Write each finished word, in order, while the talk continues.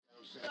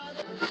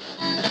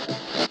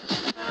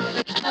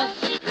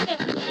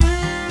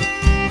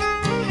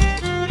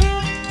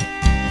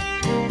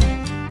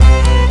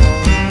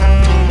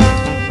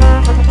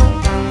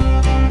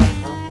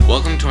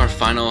Welcome to our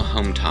final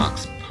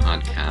HomeTalks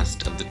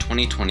podcast of the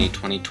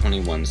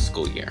 2020-2021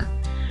 school year.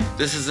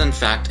 This is in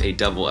fact a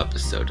double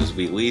episode as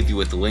we leave you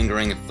with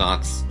lingering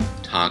thoughts,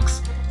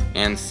 talks,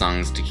 and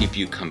songs to keep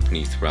you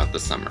company throughout the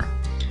summer.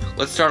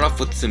 Let's start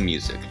off with some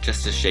music,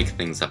 just to shake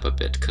things up a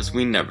bit, because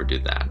we never do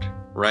that,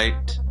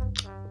 right?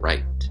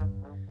 Right.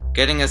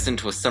 Getting us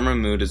into a summer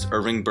mood is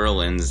Irving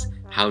Berlin's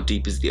How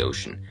Deep is the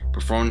Ocean,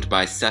 performed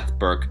by Seth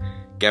Burke,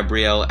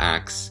 Gabrielle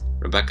Axe,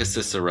 Rebecca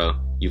Cicero,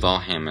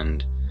 Yuval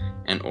Hammond,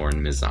 and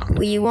Oren Mizan.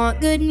 We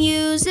want good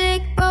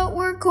music, but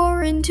we're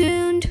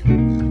quarantined.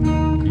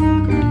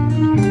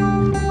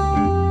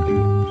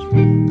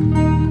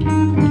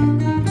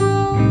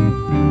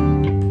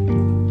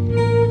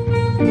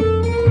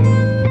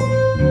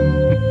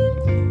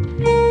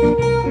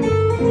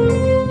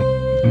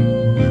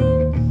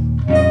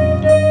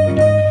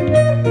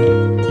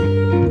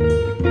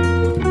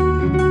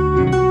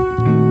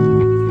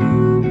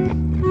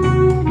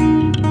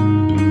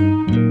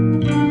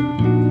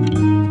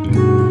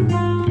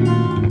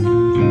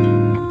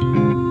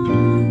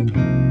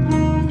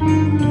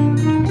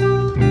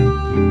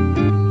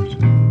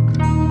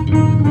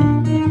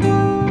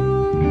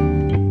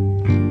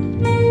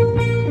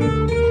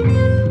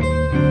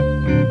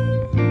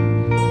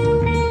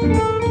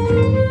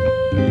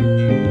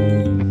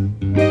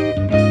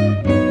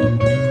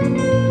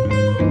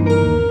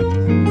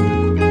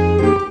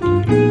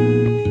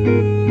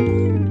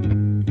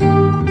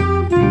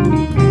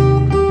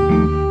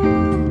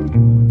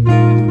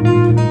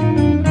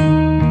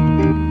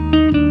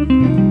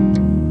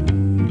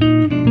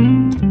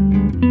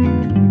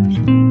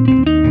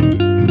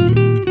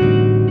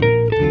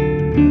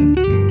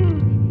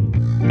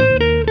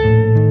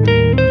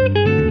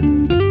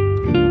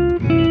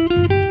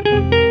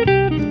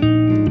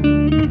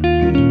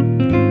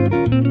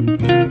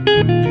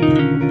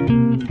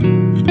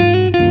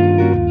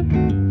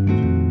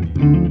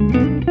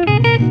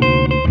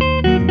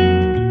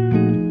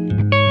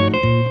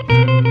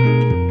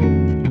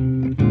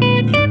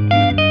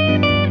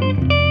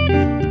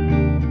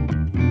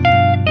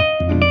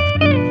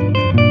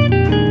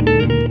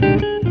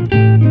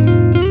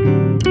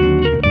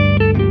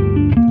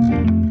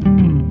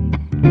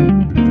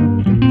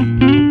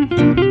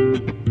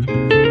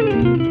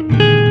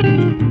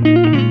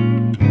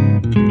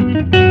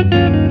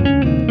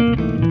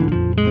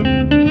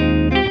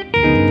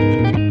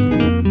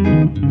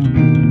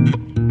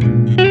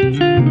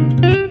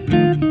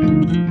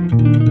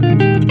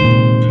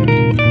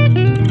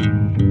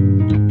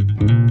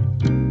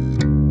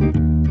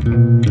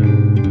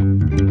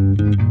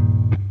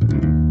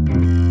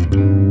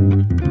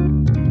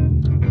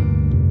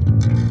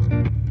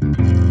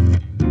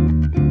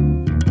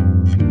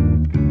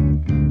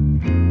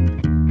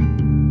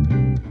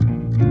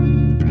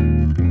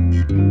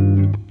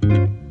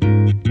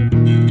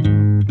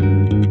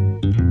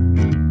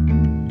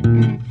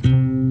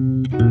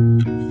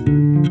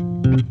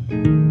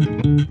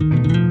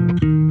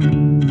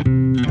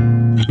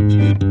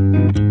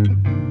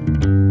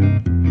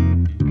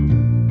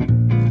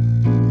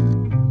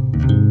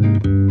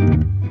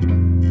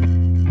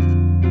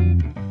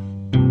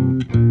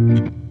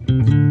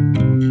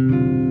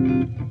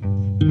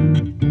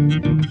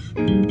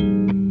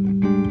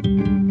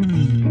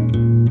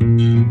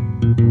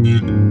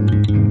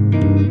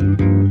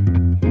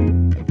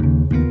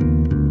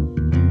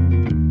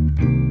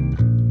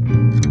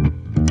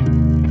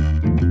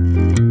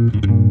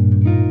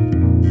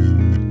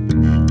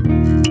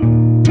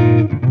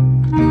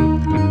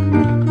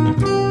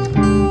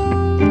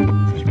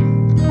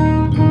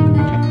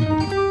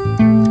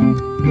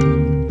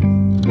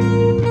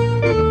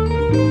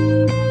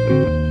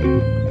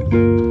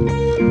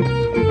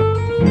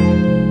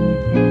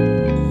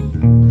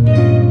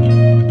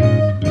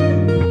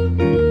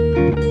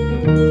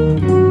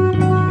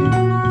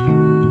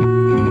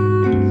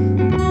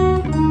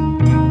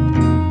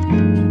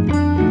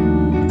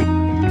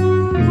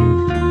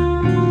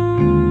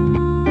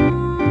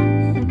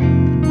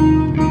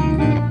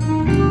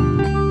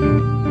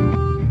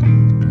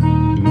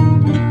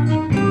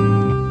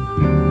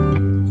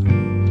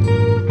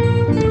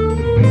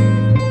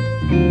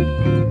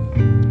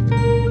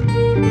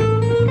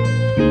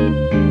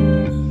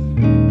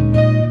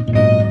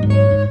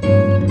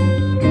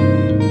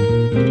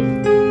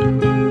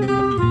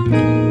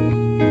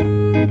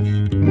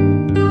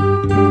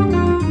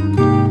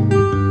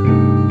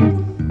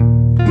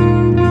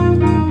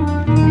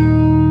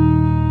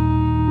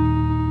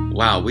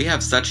 We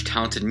have such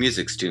talented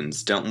music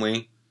students, don't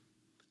we?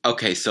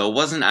 Okay, so it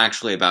wasn't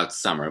actually about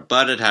summer,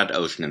 but it had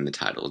ocean in the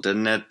title,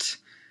 didn't it?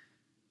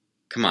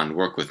 Come on,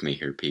 work with me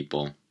here,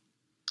 people.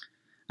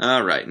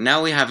 Alright,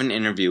 now we have an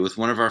interview with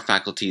one of our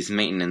faculty's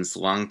maintenance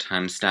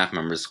longtime staff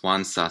members,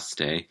 Juan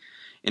Saste,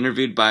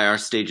 interviewed by our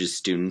Stages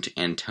student,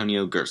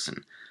 Antonio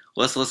Gerson.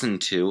 Let's listen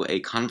to a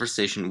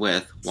conversation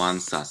with Juan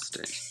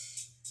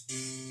Saste.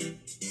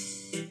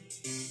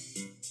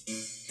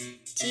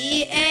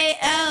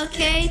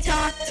 T-A-L-K,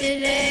 talk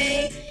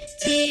today.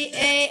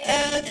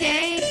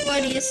 T-A-L-K,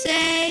 what do you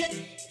say?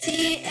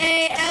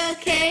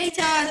 T-A-L-K,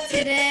 talk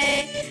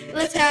today.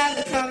 Let's have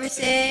a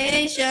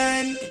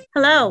conversation.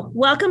 Hello,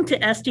 welcome to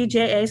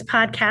SDJA's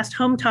podcast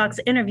HomeTalks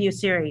interview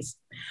series.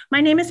 My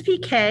name is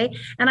PK,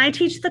 and I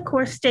teach the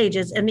course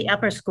stages in the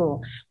upper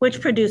school, which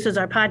produces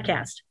our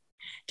podcast.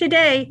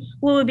 Today,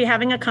 we will be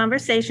having a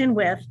conversation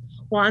with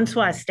Juan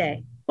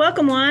Suaste.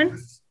 Welcome, Juan.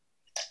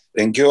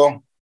 Thank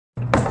you.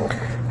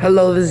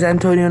 Hello, this is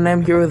Antonio, and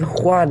I'm here with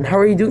Juan. How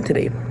are you doing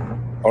today?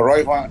 All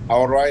right, Juan.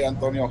 All right,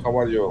 Antonio. How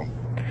are you?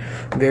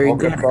 Very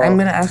good. I'm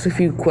going to ask a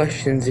few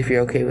questions if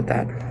you're okay with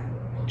that.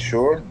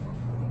 Sure.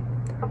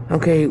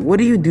 Okay, what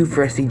do you do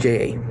for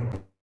SDJA?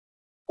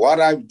 What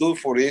I do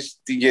for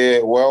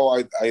SDJA, well,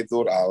 I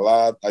do a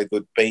lot. I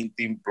do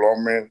painting,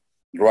 plumber,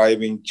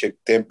 driving, check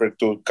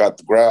temperature,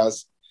 cut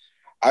grass.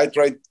 I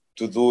try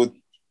to do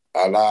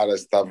a lot of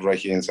stuff right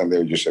here in San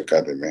Diego Youth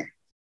Academy.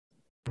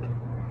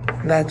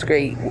 That's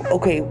great.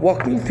 Okay,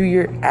 walk me through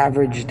your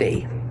average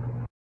day.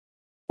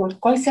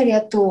 ¿Cuál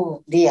sería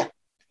tu día?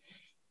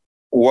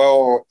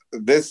 Well,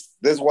 this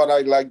what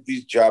I like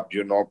this job,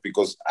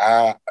 because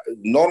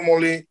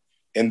normally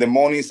in the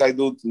mornings I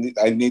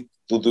need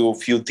to do a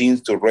few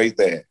things to raise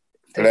the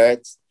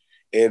flags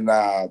and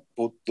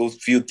put those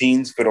few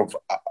things. But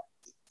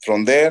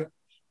from there,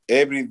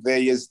 every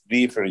day is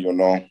different,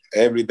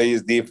 Every day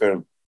is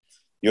different.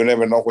 You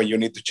never know when you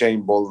need to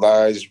change bulb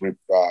lights,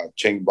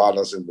 change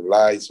balance in the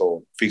lights,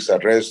 or fix a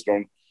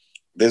restaurant.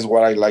 This is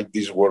what I like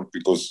this work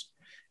because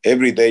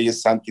every day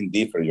is something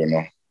different,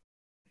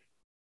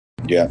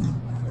 Yeah.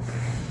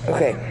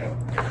 Okay.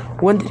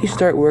 When did you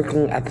start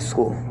working at the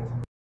school?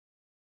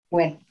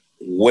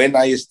 When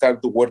I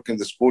started to work in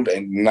the school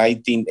in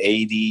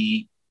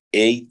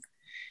 1988,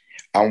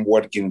 I'm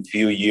working a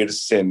few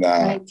years in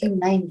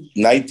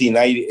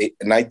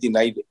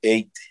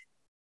 1998.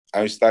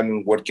 I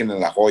started working in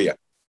La Jolla.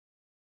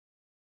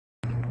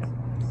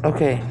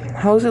 Okay.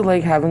 How is it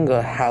like having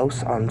a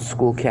house on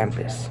school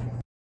campus?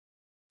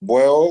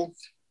 Well,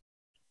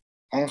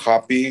 I'm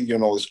happy,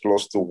 it's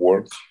close to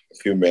work. A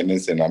few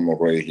minutes and I'm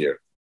already here.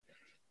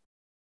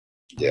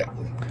 Yeah.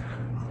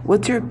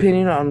 What's your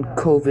opinion on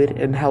COVID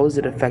and how has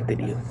it affected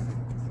you?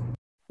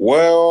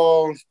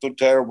 Well, too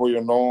terrible,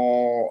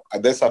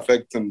 This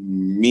affected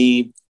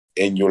me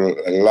in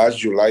last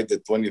July the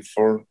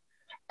 24th.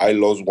 I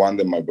lost one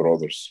of my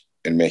brothers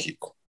in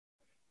Mexico.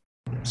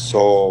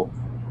 So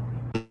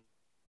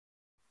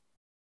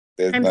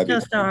I'm so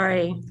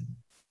sorry.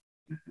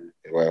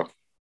 Well,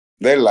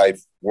 their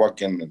life, what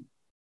can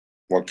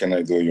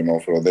I do,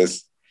 for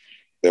this,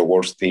 the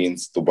worst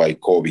things to buy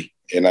COVID.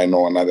 And I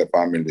know another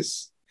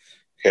families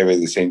having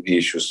the same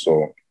issues.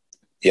 So,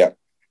 yeah.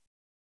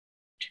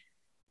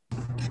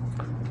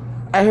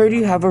 I heard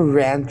you have a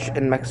ranch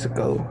in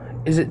Mexico.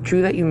 Is it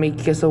true that you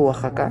make queso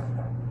Oaxaca?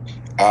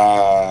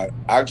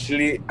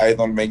 Actually, I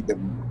don't make the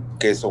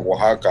queso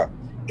Oaxaca.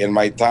 In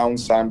my town,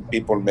 some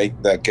people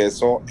make the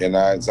queso,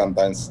 and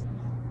sometimes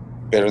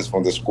parents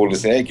from the school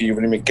say, "Hey, can you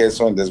bring me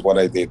queso?" And that's what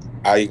I did.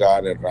 I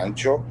got a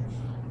rancho,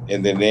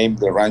 and the name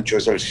the rancho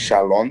is El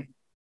Shalom.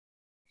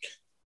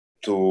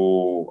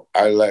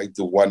 I like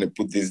to want to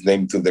put this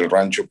name to the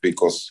rancho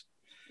because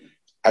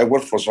I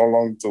worked for so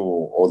long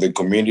or the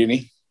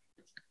community,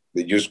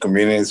 the youth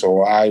community.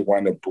 So I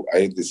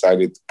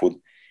decided to put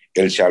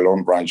El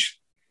Shalom Ranch.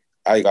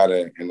 I got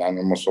an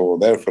animal over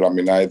there, but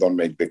I don't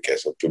make the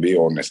queso, to be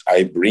honest.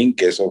 I bring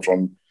queso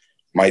from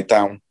my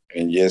town,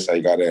 and yes, I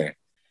got a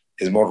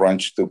small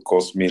ranch to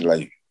cost me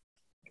like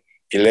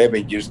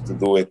 11 years to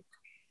do it.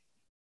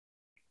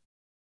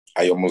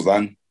 I almost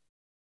done.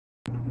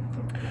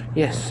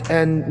 Yes,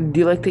 and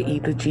do you like to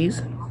eat the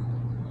cheese?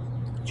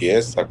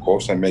 Yes, of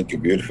course, I make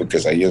it beautiful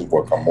because I use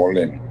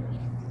guacamole and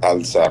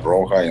salsa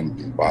roja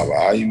and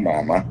baba y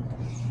mama.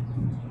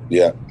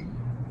 Yeah.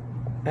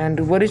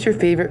 And what is your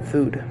favorite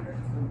food?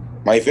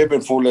 My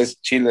favorite food is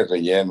chile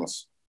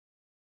rellenos.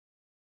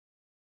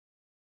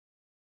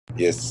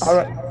 Yes. All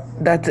right,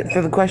 that's it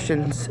for the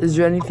questions. Is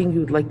there anything you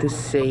would like to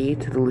say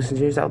to the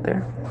listeners out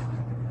there?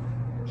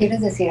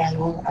 ¿Quieres decir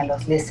algo a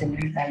los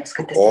listeners, a los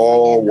que te están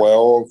oyendo?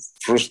 Well,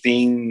 first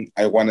thing,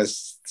 I want to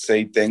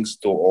say thanks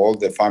to all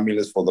the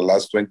families for the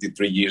last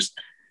 23 years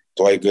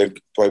to I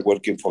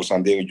working for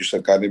San Diego Youth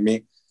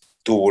Academy,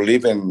 to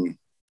live in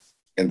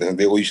the San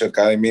Diego Youth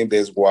Academy.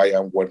 That's why I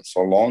worked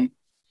so long.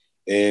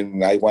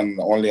 And I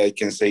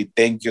can say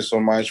thank you so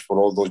much for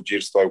all those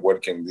years I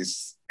work in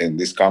this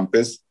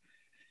campus.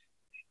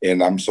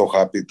 And I'm so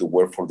happy to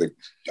work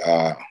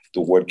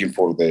working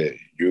for the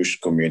youth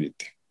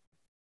community.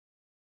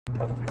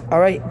 All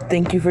right.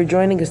 Thank you for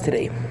joining us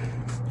today.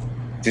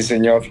 Sí,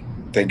 señor.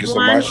 Thank you so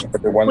much.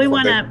 We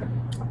want to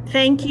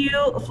thank you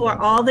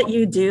for all that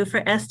you do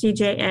for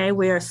SDJA.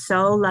 We are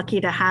so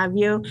lucky to have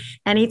you.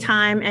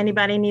 Anytime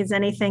anybody needs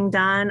anything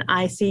done,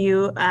 I see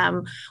you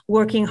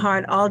working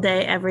hard all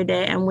day, every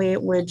day, and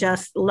we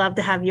just love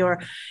to have your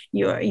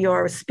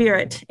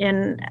spirit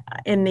in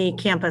the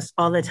campus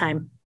all the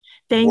time.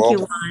 Thank you,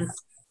 Juan.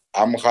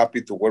 I'm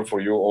happy to work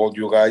for you, all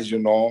you guys, you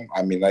know.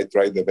 I mean, I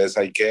try the best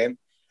I can.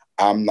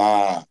 I'm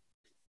not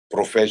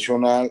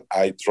professional.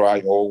 I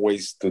try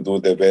always to do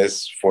the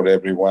best for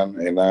everyone,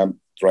 and I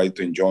try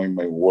to enjoy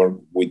my work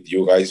with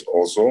you guys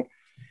also.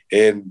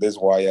 And that's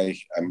why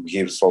I'm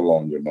here so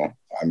long, you know.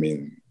 I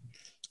mean,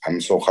 I'm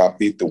so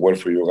happy to work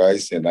for you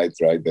guys, and I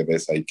try the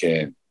best I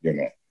can, you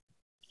know.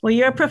 Well,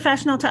 you're a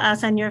professional to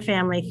us and your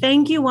family.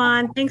 Thank you,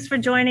 Juan. Thanks for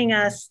joining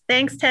us.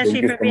 Thanks,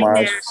 Teshi, for being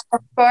there. Of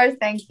course,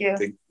 thank you.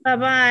 Bye-bye.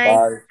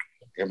 Bye.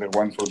 Have a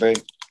wonderful day.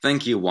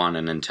 Thank you, Juan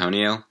and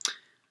Antonio.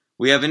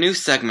 We have a new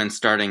segment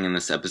starting in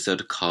this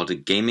episode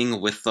called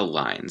Gaming with the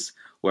Lines,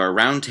 where a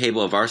round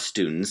table of our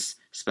students,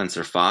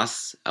 Spencer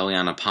Foss,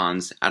 Eliana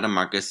Pons, Adam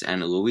Marcus,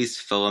 and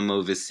Luis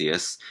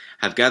Philomovicius,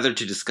 have gathered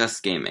to discuss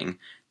gaming.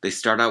 They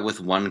start out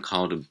with one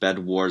called Bed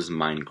Wars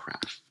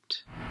Minecraft.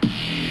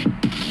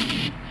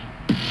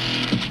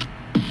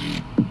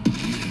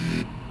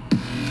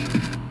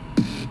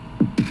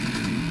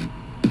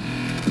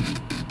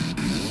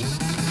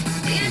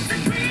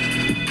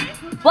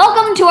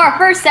 Welcome to our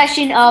first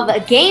session of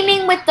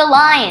Gaming with the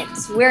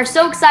Lions. We're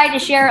so excited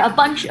to share a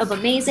bunch of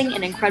amazing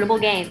and incredible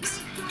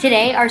games.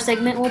 Today, our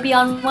segment will be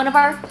on one of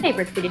our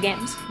favorite video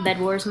games,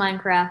 Bed Wars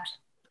Minecraft.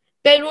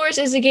 Bed Wars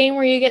is a game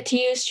where you get to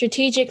use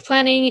strategic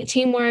planning,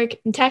 teamwork,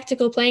 and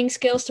tactical playing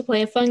skills to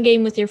play a fun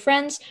game with your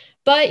friends,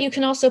 but you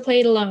can also play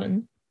it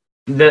alone.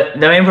 The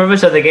main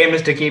purpose of the game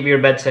is to keep your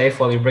bed safe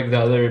while you break the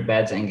other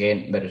beds and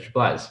gain better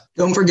supplies.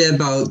 Don't forget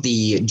about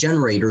the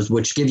generators,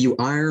 which give you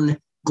iron,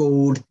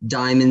 gold,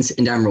 diamonds,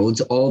 and emeralds,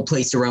 all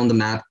placed around the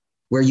map,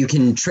 where you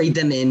can trade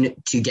them in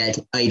to get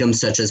items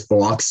such as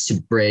blocks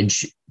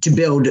to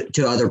build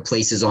to other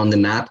places on the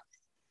map,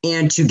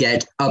 and to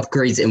get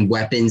upgrades in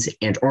weapons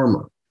and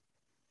armor.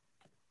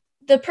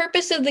 The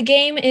purpose of the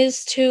game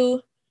is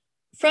to,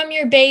 from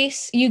your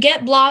base, you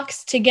get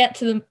blocks to get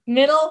to the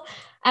middle,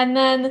 and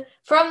then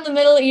from the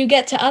middle, you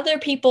get to other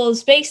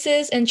people's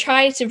bases and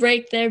try to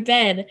break their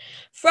bed.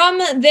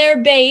 From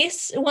their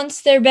base,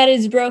 once their bed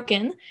is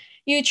broken,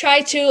 you try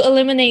to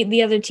eliminate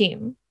the other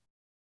team.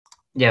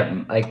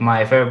 Yeah, like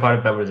my favorite part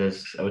of Bed Wars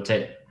is, I would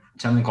say,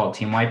 something called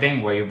team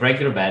wiping, where you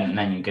break your bed and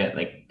then you get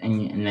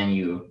and then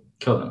you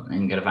kill them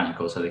and you get a final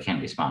kill so they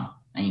can't respawn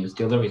and you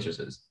steal their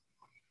resources.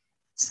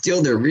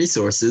 Steal their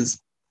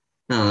resources?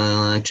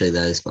 Actually,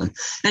 that is fun.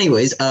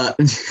 Anyways,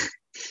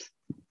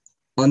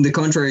 on the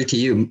contrary to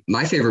you,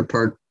 my favorite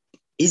part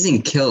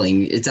isn't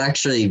killing. It's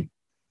actually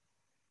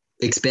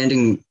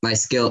expanding my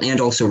skill and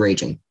also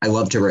raging. I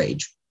love to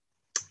rage.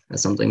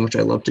 That's something which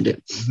I love to do.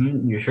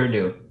 Mm-hmm, you sure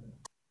do.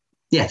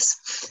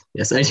 Yes.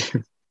 Yes, I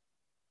do.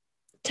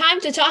 Time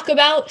to talk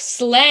about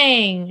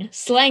slang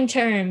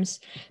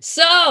terms.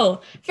 So,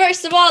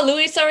 first of all,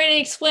 Luis already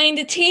explained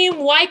the team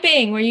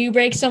wiping, where you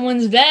break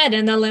someone's bed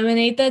and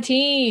eliminate the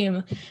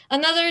team.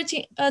 Another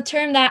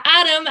term that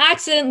Adam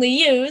accidentally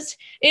used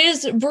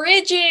is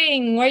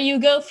bridging, where you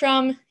go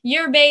from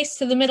your base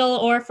to the middle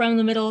or from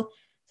the middle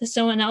to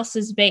someone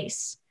else's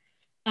base.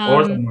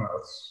 Or somewhere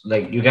else.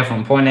 Like you get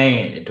from point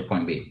A to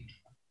point B.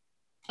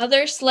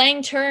 Other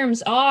slang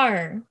terms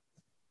are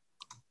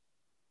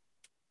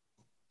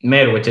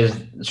Mid, which is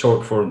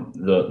short for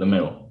the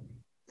middle.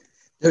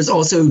 There's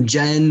also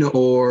gen,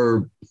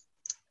 or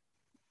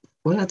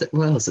what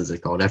else is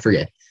it called? I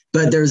forget.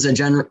 But there's a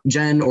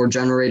gen or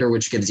generator,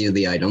 which gives you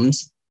the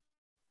items.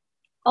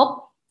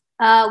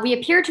 We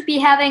appear to be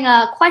having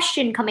a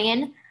question coming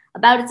in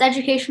about its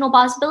educational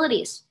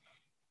possibilities.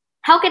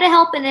 How can it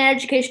help in an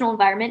educational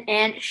environment,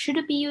 and should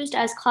it be used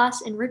as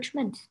class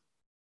enrichment?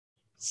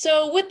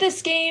 So with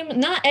this game,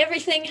 not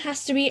everything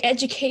has to be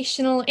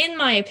educational, in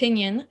my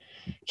opinion.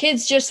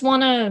 Kids just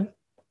want to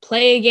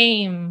play a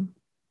game.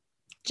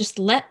 Just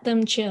let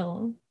them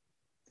chill.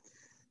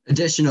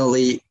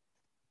 Additionally,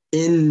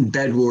 in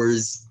Bed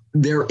Wars,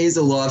 there is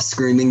a lot of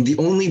screaming. The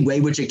only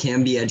way which it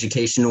can be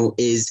educational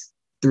is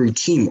through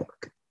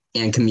teamwork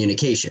and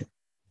communication.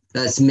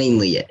 That's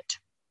mainly it.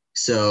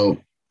 So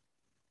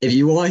if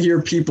you want to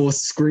hear people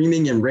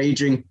screaming and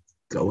raging,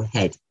 go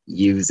ahead,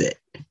 use it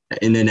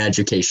in an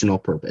educational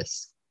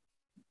purpose.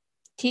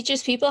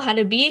 Teaches people how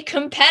to be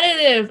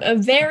competitive, a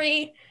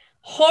very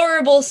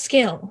horrible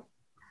skill.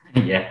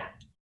 Yeah.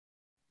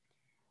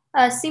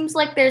 Seems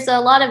like there's a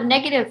lot of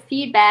negative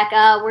feedback.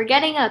 We're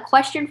getting a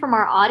question from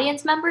our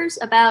audience members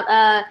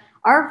about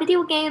are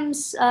video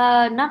games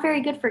not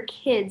very good for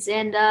kids?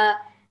 And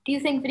do you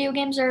think video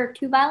games are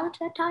too violent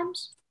at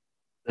times?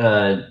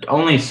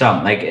 Only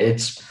some. Like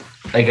it's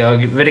like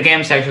video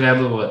games actually have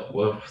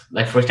with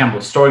like, for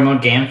example, story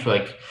mode games.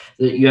 Like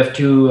you have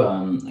two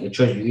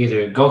choices. You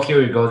either go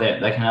here or go there.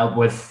 That can help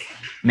with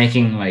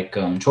making like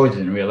choices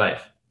in real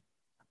life.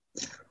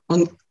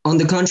 On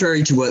the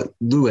contrary to what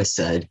Lewis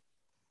said,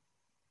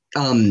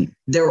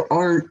 there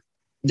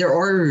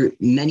are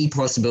many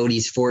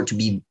possibilities for it to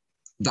be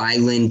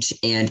violent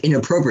and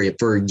inappropriate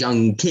for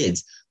young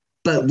kids.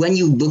 But when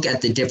you look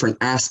at the different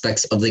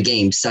aspects of the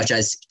game, such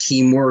as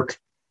teamwork,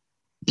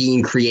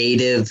 being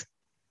creative,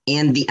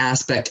 and the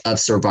aspect of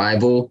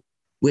survival,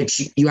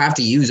 which you have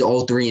to use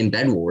all three in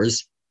Bed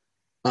Wars,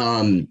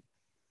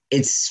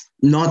 it's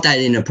not that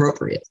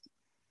inappropriate.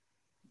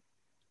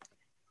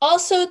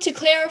 Also, to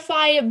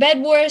clarify,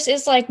 Bed Wars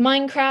is like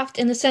Minecraft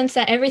in the sense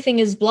that everything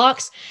is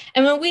blocks.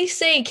 And when we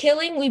say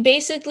killing, we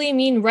basically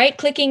mean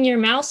right-clicking your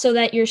mouse so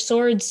that your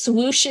sword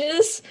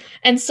swooshes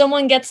and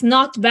someone gets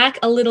knocked back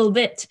a little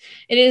bit.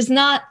 It is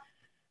not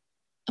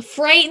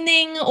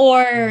frightening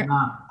or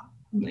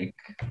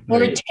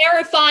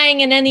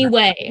terrifying in any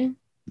way.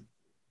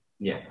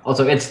 Yeah.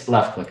 Also, it's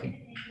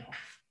left-clicking.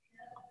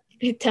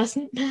 It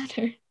doesn't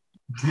matter.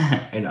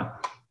 I know.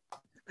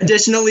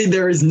 Additionally,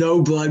 there is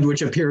no blood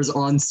which appears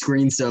on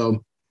screen,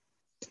 so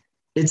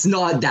it's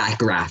not that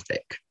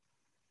graphic.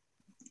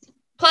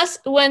 Plus,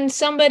 when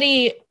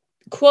somebody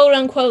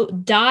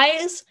quote-unquote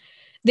dies,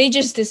 they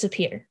just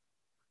disappear.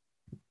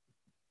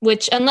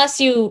 Which,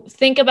 unless you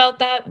think about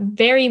that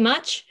very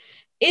much,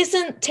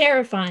 isn't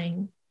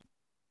terrifying.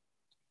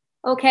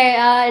 Okay,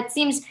 it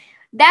seems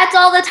that's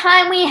all the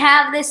time we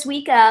have this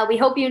week. We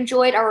hope you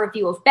enjoyed our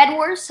review of Bed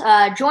Wars.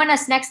 Join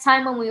us next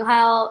time when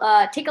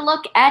we'll take a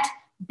look at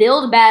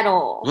Build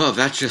Battle. Well,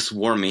 that just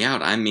wore me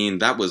out. I mean,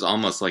 that was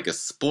almost like a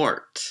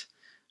sport.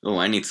 Oh,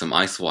 I need some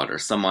ice water.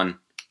 Someone,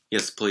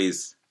 yes,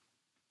 please.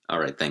 All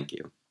right, thank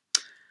you.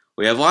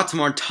 We have lots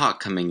more talk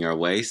coming your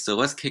way, so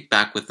let's kick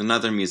back with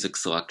another music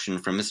selection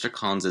from Mr.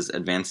 Collins'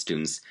 advanced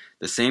students,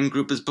 the same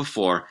group as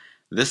before,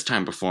 this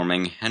time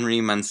performing Henry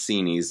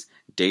Mancini's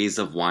Days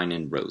of Wine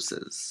and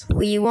Roses.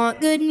 We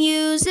want good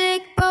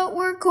music, but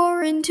we're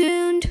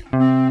quarantined.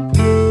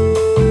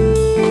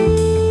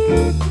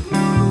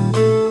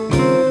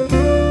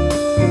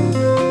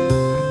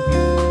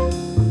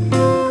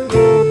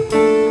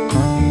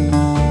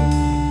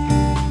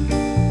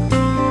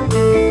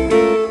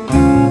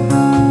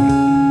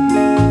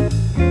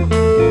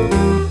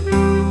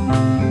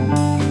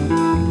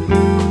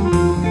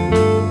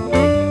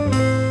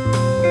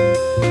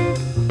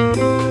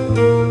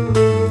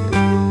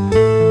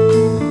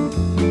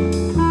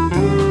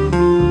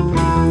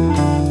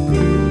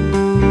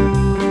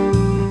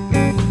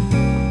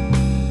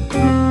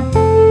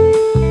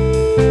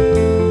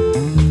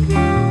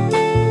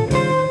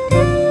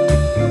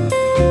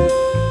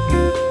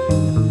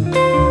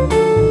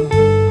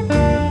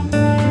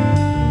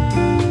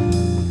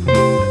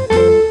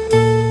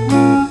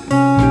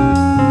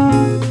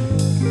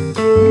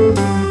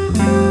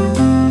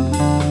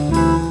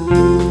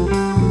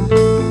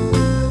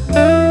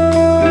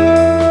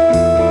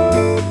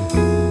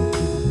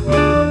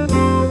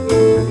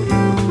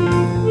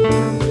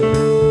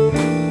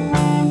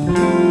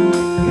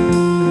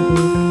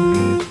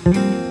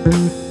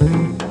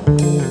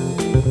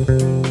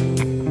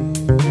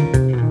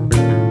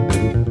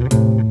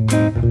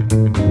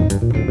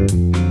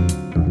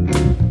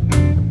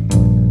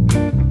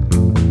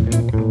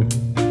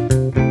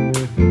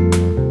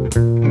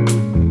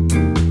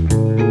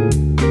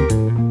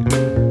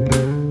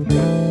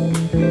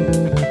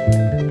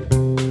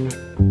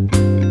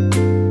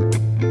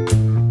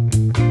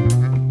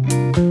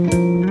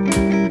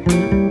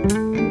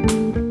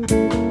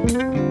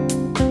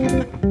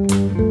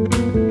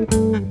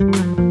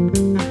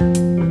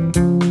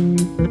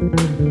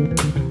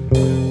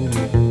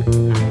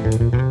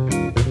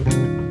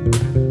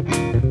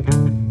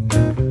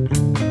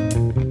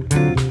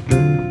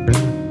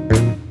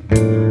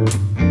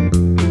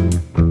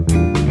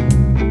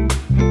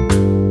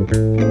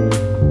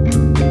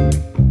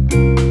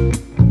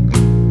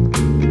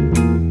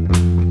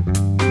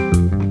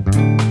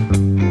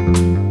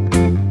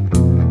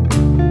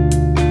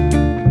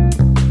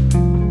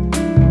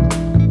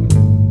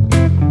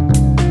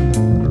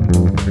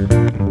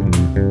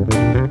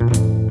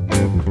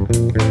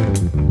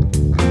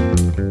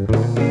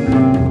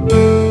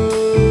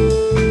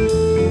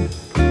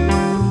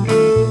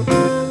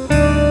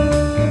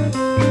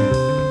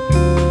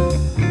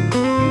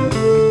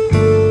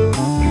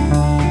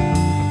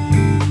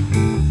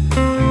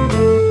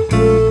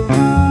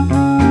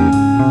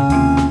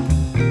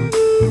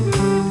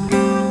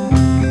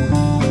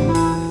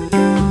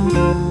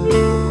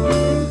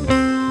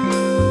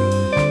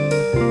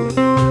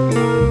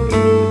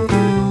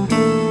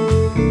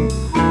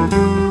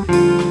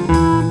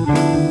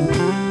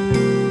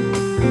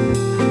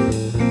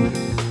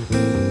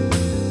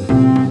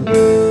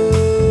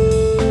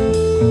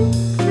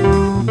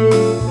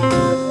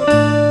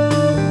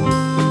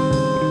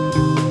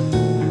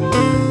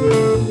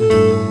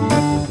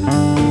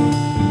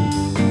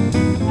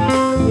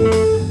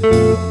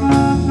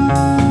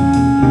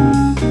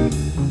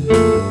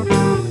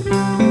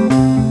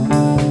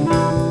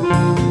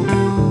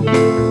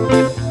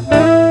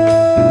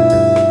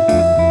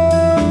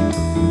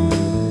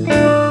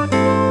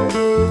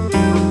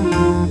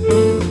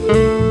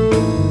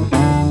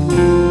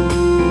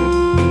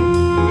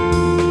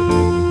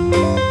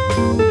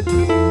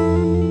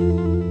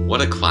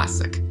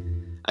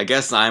 I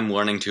guess I'm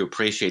learning to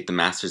appreciate the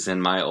masters in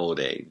my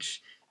old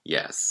age.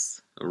 Yes,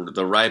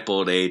 the ripe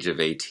old age of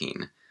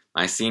 18.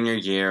 My senior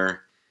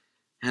year,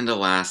 and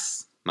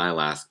alas, my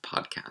last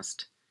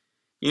podcast.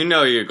 You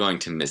know you're going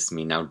to miss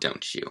me now,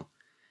 don't you?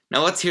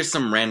 Now let's hear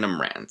some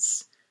random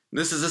rants.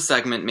 This is a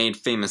segment made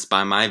famous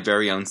by my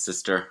very own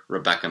sister,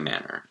 Rebecca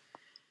Manor.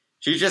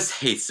 She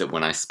just hates it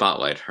when I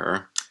spotlight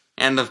her,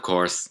 and of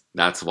course,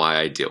 that's why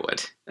I do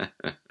it.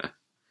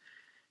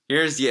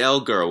 Here's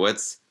Yael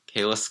Gurwitz,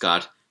 Kayla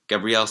Scott,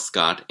 Gabrielle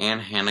Scott, and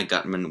Hannah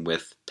Gutman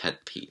with Pet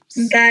Peeves.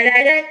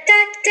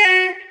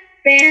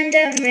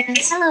 Random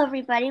rants. Hello,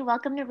 everybody.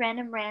 Welcome to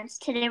Random Rants.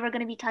 Today we're going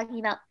to be talking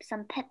about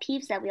some pet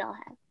peeves that we all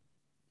have.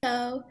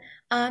 So,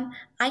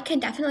 I can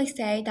definitely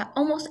say that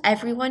almost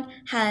everyone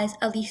has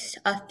at least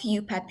a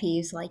few pet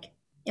peeves. Like,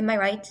 am I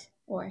right?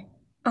 Or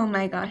oh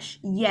my gosh,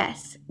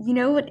 yes. You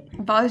know what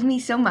bothers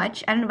me so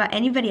much? I don't know about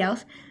anybody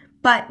else,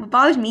 but what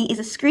bothers me is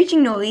a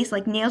screeching noise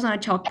like nails on a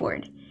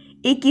chalkboard.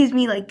 It gives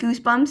me like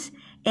goosebumps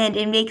and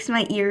it makes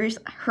my ears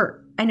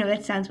hurt. I know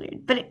that sounds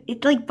weird, but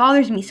it like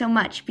bothers me so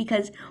much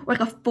because or like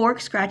a fork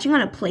scratching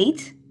on a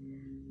plate.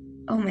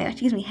 Oh my gosh,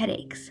 it gives me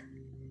headaches.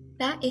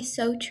 that is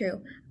so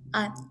true.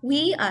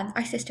 We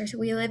are sisters, so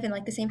we live in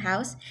like the same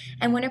house,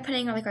 and when we're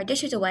putting like our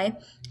dishes away,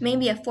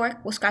 maybe a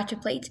fork will scratch a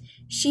plate.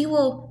 She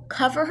will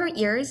cover her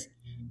ears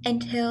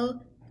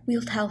until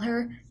we'll tell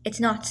her it's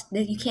not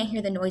that you can't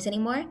hear the noise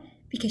anymore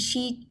because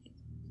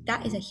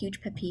that is a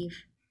huge pet peeve.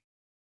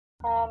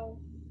 I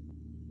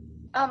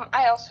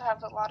also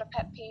have a lot of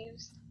pet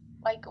peeves.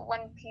 Like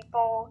when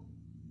people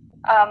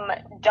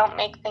don't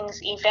make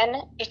things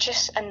even, it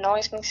just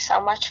annoys me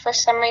so much for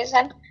some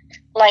reason.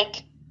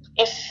 Like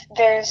if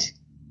there's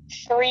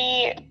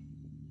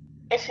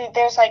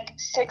like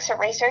 6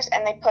 erasers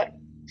and they put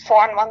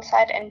 4 on one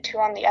side and 2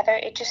 on the other,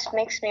 it just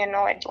makes me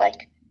annoyed.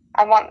 Like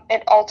I want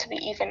it all to be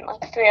even,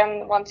 like 3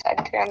 on one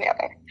side, 3 on the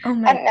other. Oh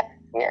my. And that's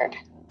weird.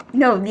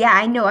 No, yeah,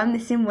 I know. I'm the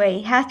same way.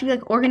 It has to be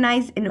like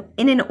organized in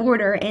an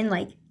order and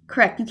like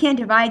correct. You can't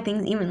divide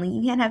things evenly.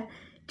 You can't have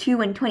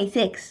 2 and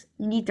 26.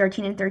 You need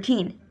 13 and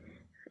 13.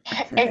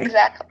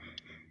 Exactly.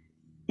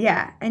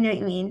 Yeah, I know what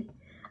you mean.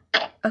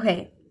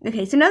 Okay,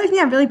 so another thing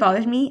that really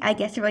bothers me, I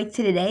guess it relates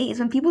to today, is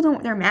when people don't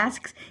wear their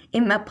masks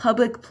in a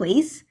public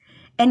place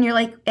and you're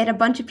like at a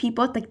bunch of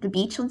people at like the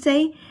beach, let's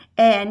say,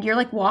 and you're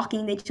like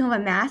walking, they just don't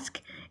have a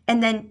mask,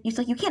 and then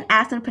you can't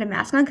ask them to put a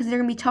mask on because they're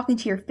going to be talking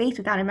to your face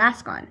without a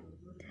mask on.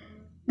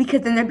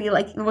 Because then they'll be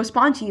like, they'll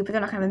respond to you, but they're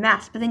not going to have a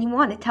mask. But then you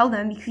want to tell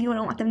them because you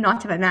don't want them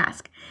not to have a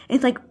mask. And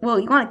it's like, well,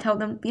 you want to tell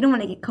them, but you don't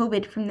want to get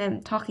COVID from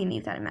them talking to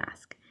you without a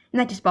mask. And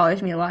that just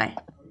bothers me a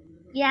lot.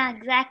 Yeah,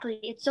 exactly.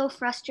 It's so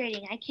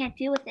frustrating. I can't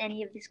deal with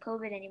any of this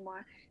COVID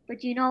anymore.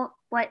 But you know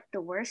what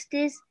the worst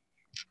is?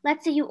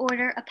 Let's say you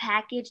order a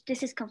package.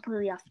 This is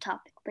completely off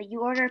topic, but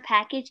you order a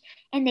package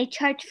and they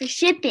charge for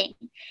shipping.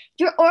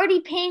 You're already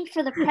paying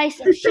for the price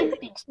of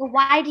shipping. So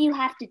why do you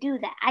have to do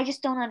that? I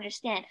just don't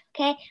understand.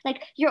 Okay?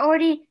 Like you're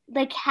already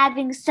like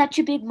having such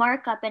a big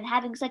markup and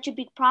having such a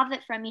big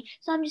profit from me.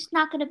 So I'm just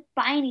not going to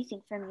buy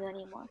anything from you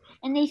anymore.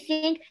 And they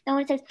think that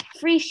when it says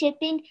free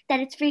shipping,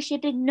 that it's free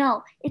shipping.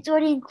 No, it's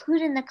already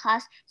included in the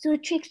cost. So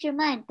it tricks your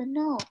mind. But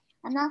no,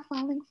 I'm not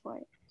falling for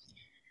it.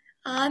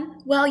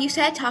 Well, you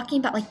said talking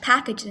about like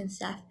packages and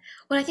stuff.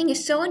 What I think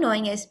is so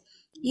annoying is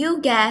you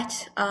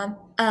get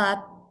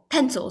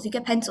pencils. You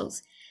get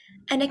pencils,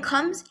 and it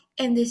comes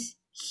in this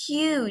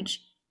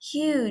huge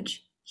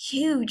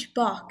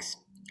box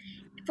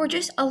for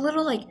just a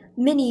little like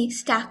mini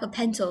stack of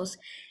pencils.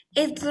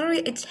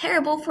 It's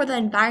terrible for the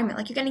environment.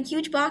 Like you're getting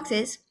huge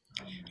boxes,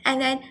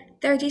 and then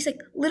there are these like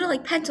little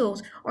like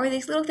pencils or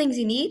these little things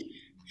you need,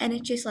 and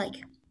it's just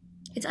like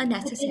it's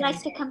unnecessary. Would you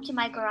like to come to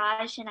my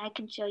garage and I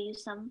can show you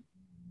some?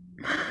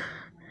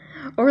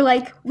 Or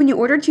like when you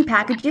order 2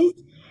 packages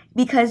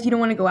because you don't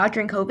want to go out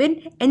during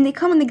COVID, and they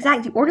come in you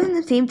order them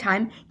at the same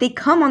time, they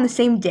come on the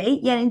same day,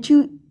 yet in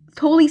 2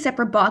 totally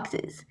separate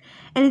boxes.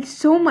 And it's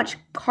so much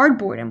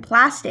cardboard and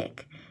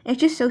plastic. And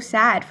it's just so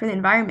sad for the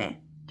environment.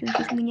 Do you want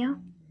to say something, Yao?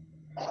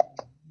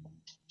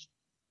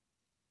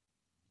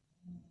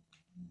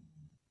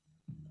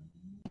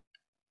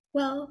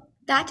 Well,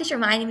 that just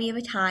reminded me of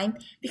a time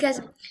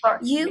because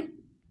you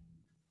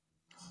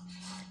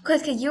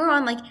were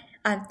on like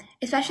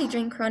especially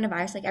during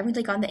coronavirus, like everyone's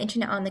like on the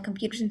internet, on the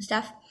computers and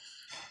stuff,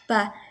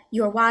 but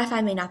your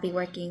Wi-Fi may not be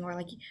working, or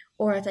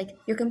it's like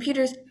your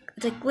computer's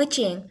it's like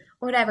glitching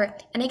or whatever,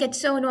 and it gets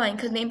so annoying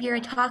because maybe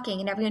you're talking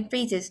and everyone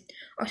freezes,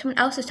 or someone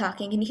else is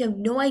talking and you have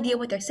no idea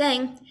what they're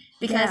saying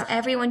because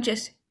everyone's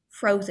just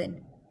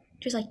frozen,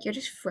 just like you're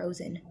just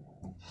frozen.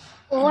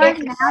 Or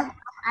now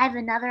I have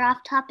another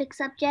off-topic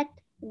subject.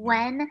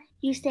 When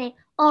you say,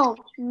 "Oh,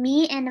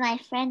 me and my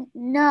friend,"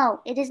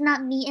 no, it is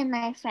not me and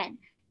my friend.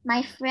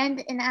 My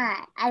friend and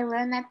I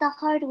learned that the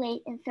hard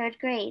way in 3rd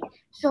grade.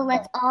 So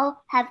let's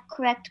all have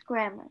correct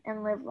grammar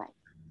and live life.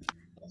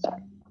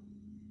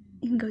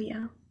 You can go,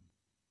 yeah.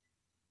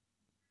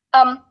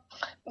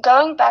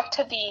 Going back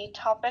to the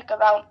topic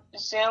about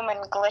Zoom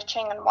and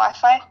glitching and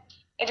Wi-Fi,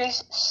 it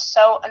is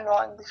so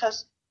annoying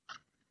because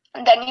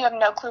then you have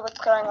no clue what's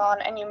going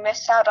on and you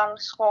miss out on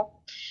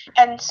school.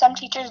 And some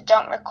teachers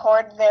don't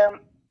record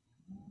their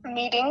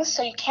meetings,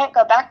 so you can't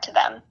go back to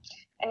them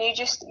and you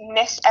just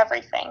miss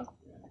everything.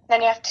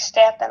 Then you have to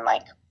stay up and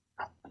like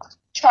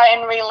try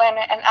and relearn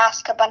it and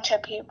ask a bunch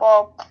of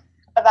people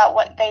about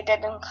what they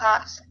did in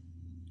class.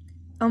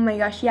 Oh my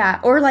gosh, yeah.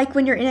 Or like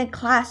when you're in a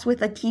class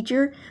with a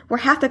teacher where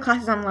half the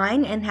class is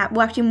online and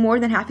well, actually more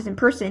than half is in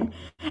person,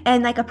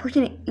 and like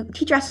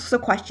teacher asks a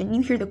question,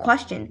 you hear the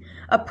question,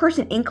 a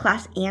person in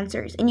class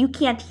answers, and you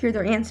can't hear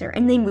their answer,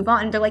 and they move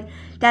on. They're like,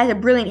 that is a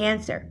brilliant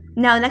answer.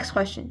 Now the next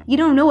question, you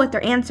don't know what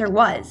their answer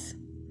was,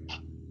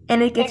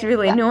 and it gets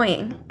really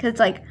annoying because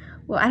it's like,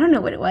 well, I don't know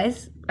what it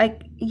was.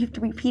 Like you have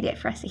to repeat it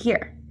for us to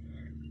hear.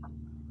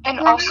 And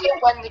also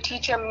when the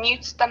teacher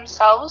mutes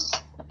themselves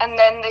and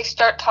then they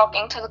start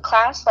talking to the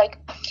class, like,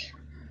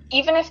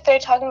 even if they're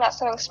talking about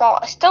something small,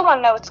 I still want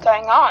to know what's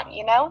going on,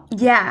 you know?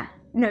 Yeah,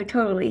 no,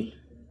 totally.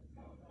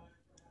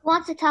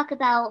 Wants to talk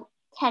about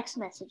text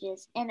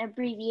messages and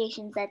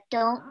abbreviations that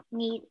don't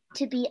need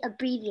to be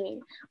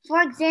abbreviated.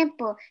 For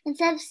example,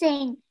 instead of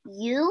saying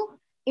you,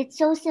 it's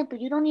so simple.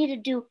 You don't need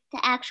to do the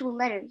actual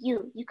letter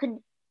U. You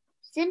can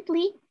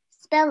simply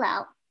spell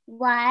out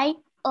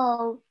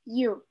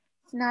Y-O-U.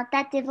 It's not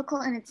that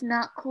difficult and it's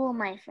not cool,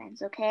 my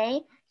friends,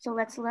 okay? So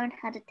let's learn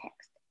how to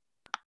text.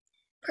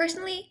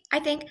 Personally, I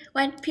think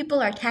when people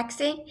are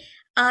texting,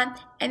 and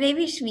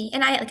maybe it's me,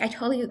 and I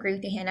totally agree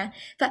with you, Hannah,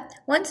 but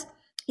once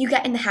you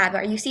get in the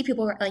habit or you see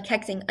people like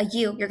texting a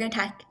U, you're gonna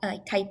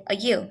type a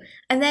U.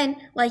 And then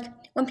like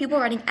when people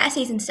are writing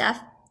essays and stuff,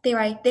 they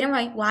don't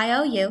write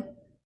Y-O-U,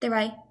 they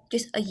write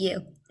just a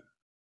U.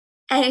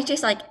 And it's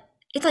just like,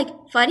 it's like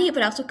funny,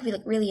 but also could be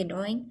like really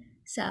annoying.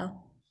 So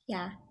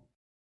yeah.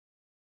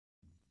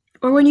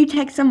 Or when you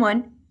text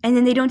someone and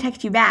then they don't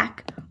text you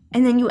back,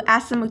 and then you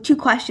ask them like 2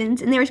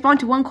 questions and they respond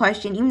to 1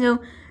 question, even though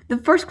the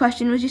first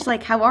question was just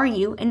like, how are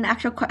you? And the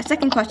actual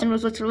second question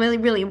was what's really,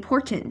 really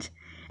important.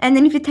 And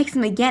then you have to text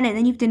them again, and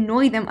then you have to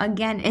annoy them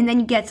again. And then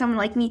you get someone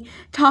like me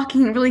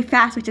talking really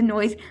fast, which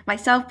annoys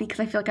myself because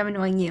I feel like I'm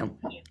annoying you.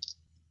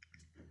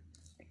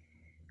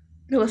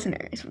 The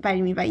listener is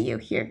inviting me by you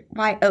here.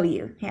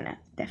 Y-O-U, Hannah.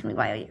 Definitely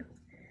Y-O-U.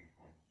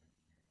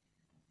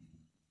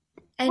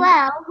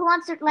 Well,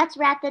 let's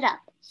wrap it up.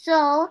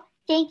 So,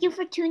 thank you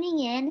for tuning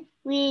in.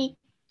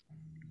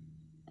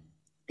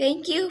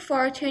 Thank you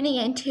for tuning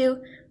in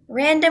to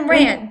Random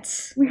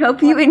Rants. We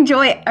hope you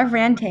enjoy our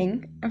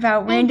ranting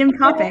about random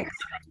topics.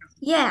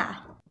 Yeah.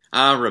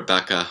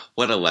 Rebecca,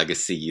 what a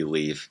legacy you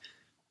leave.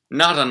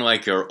 Not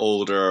unlike your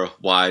older,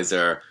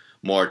 wiser,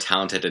 more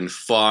talented, and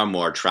far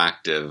more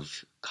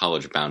attractive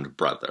college-bound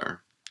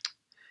brother.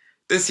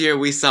 This year,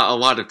 we saw a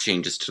lot of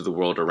changes to the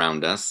world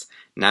around us,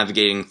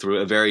 navigating through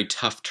a very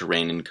tough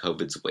terrain in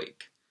COVID's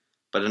wake.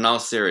 But in all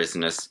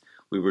seriousness,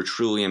 we were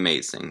truly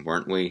amazing,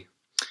 weren't we?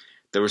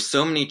 There were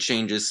so many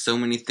changes, so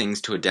many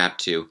things to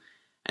adapt to,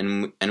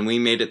 and we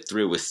made it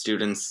through with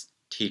students,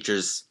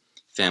 teachers,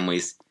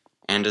 families,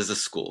 and as a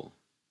school,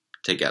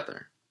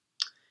 together.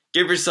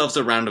 Give yourselves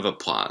a round of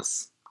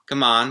applause.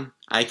 Come on,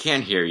 I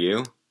can't hear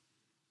you.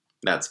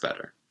 That's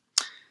better.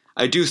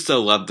 I do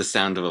so love the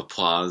sound of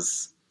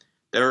applause.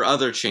 There are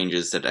other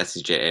changes at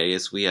SDJA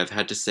as we have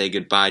had to say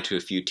goodbye to a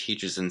few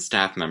teachers and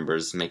staff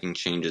members making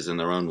changes in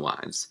their own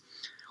lives.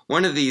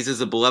 One of these is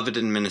a beloved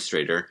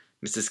administrator,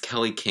 Mrs.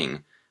 Kelly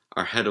King,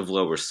 our head of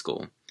lower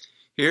school.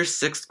 Here,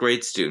 6th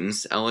grade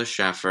students, Ella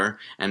Schaffer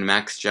and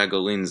Max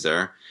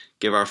Jagolinzer,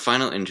 give our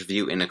final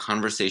interview in a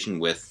conversation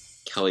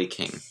with Kelly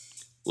King.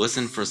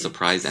 Listen for a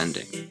surprise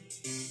ending.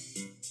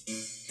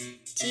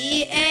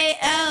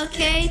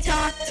 T-A-L-K,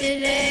 talk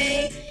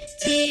today.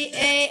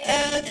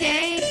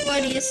 T-A-L-K,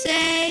 what do you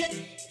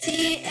say?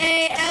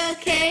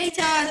 T-A-L-K,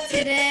 talk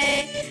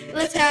today.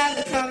 Let's have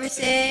a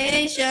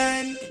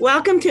conversation.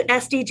 Welcome to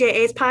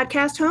SDJA's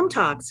podcast, Home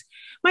Talks.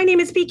 My name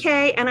is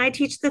PK, and I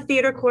teach the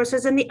theater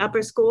courses in the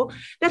upper school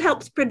that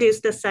helps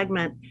produce this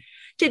segment.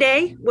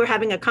 Today, we're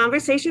having a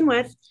conversation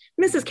with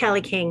Mrs.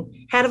 Kelly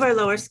King, head of our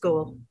lower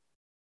school.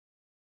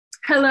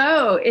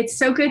 Hello, it's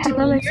so good to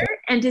be here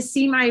and to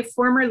see my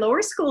former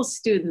lower school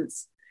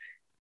students.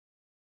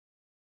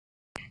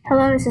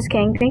 Hello, Mrs.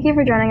 King. Thank you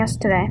for joining us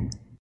today.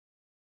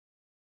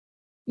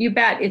 You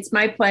bet. It's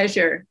my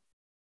pleasure.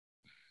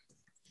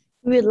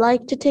 We would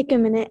like to take a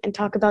minute and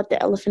talk about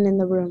the elephant in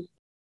the room.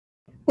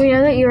 We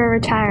know that you are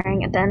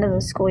retiring at the end of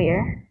the school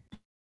year.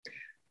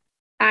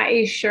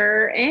 I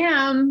sure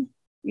am.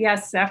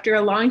 Yes, after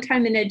a long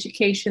time in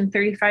education,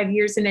 35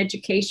 years in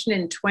education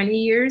and 20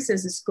 years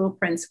as a school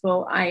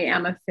principal, I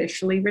am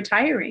officially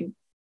retiring.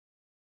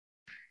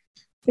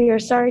 We are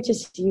sorry to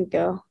see you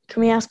go.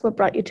 Can we ask what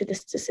brought you to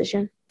this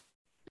decision?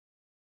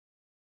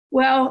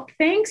 Well,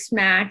 thanks,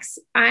 Max.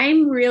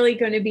 I'm really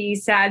going to be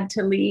sad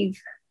to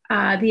leave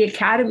the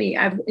academy.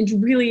 I've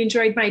really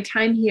enjoyed my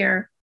time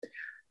here.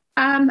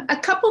 A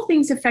couple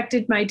things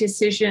affected my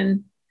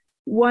decision.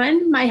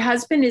 One, my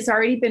husband has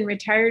already been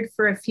retired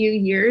for a few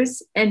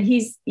years, and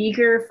he's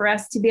eager for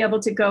us to be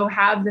able to go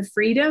have the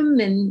freedom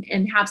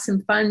and have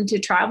some fun to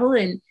travel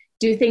and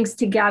do things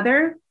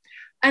together.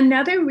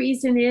 Another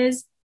reason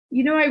is,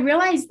 I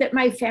realized that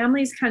my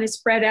family's kind of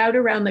spread out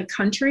around the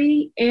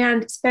country,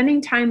 and spending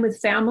time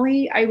with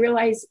family, I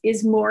realize,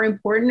 is more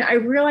important. I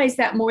realized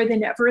that more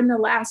than ever in the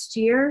last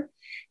year,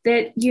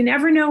 that you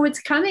never know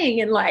what's coming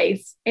in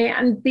life.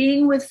 And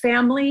being with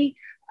family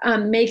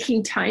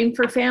making time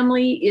for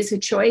family is a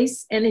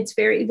choice, and it's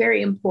very,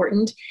 very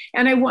important.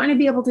 And I want to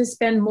be able to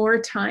spend more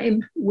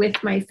time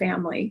with my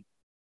family.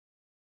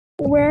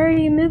 Where are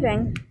you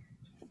moving?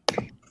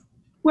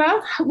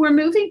 Well, we're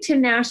moving to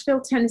Nashville,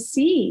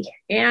 Tennessee,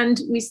 and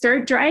we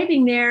start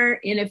driving there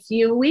in a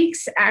few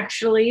weeks,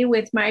 actually,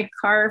 with my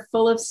car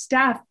full of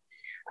stuff.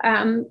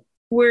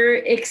 We're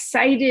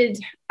excited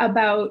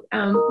about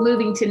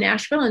moving to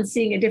Nashville and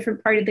seeing a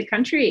different part of the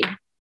country.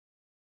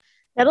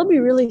 That'll be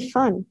really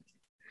fun.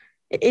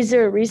 Is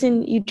there a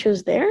reason you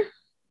chose there?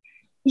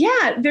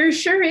 Yeah, there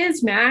sure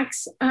is,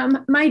 Max.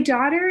 My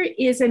daughter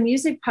is a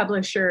music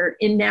publisher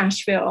in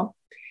Nashville.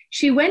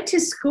 She went to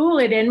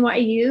school at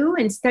NYU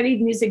and studied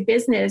music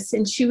business,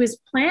 and she was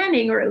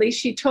planning, or at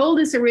least she told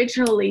us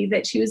originally,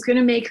 that she was going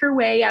to make her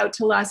way out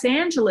to Los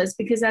Angeles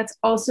because that's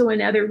also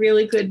another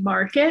really good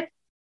market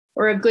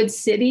or a good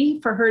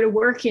city for her to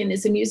work in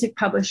as a music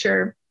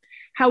publisher.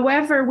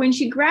 However, when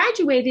she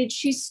graduated,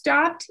 she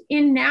stopped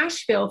in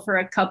Nashville for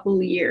a couple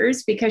of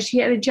years because she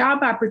had a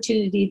job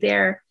opportunity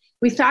there.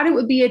 We thought it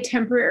would be a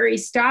temporary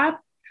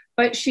stop,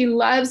 but she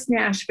loves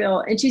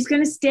Nashville and she's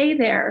going to stay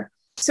there.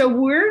 So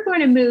we're going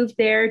to move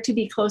there to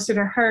be closer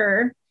to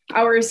her.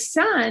 Our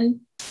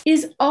son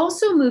is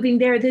also moving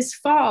there this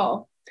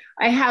fall.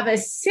 I have a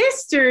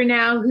sister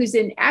now who's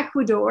in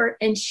Ecuador,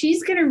 and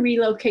she's going to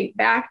relocate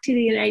back to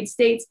the United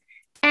States,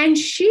 and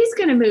she's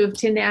going to move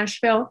to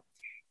Nashville.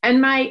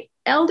 And my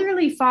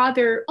elderly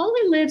father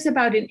only lives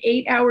about an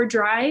 8-hour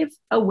drive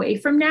away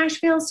from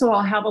Nashville, so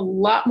I'll have a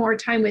lot more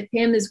time with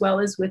him as well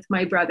as with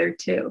my brother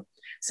too.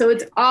 So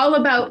it's all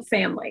about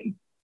family.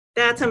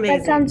 That's amazing.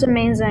 That sounds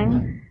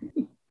amazing.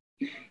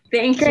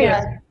 Thank Great.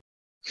 you.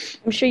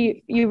 I'm sure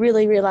you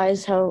really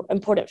realize how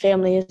important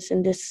family is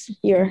in this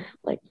year,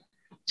 like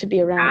to be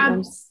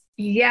around them.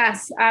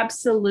 Yes,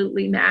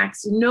 absolutely,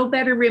 Max. No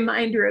better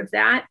reminder of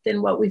that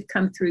than what we've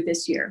come through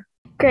this year.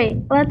 Great.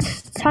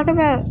 Let's talk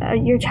about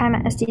your time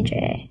at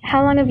SDJA.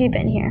 How long have you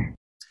been here?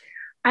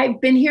 I've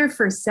been here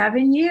for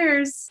 7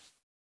 years.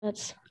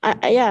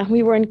 Yeah,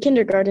 we were in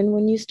kindergarten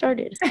when you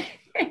started.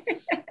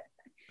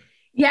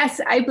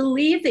 Yes, I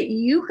believe that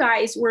you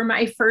guys were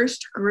my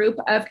first group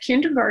of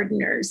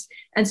kindergartners.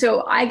 And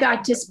so I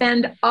got to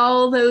spend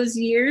all those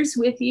years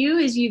with you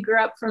as you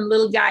grew up from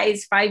little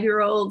guys,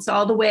 5-year-olds,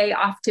 all the way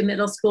off to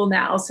middle school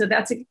now. So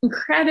that's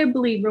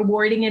incredibly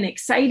rewarding and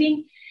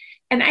exciting.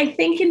 And I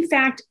think, in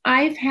fact,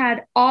 I've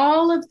had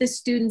all of the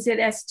students at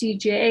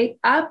SDJ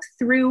up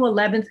through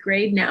 11th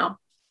grade now.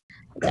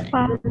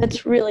 Wow,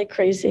 that's really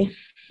crazy.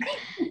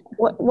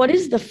 What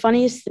is the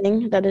funniest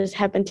thing that has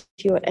happened to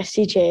you at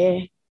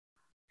SDJA?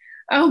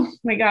 Oh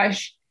my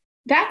gosh,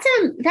 that's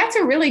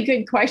a really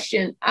good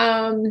question.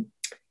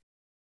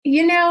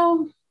 You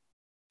know,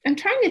 I'm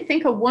trying to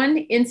think of one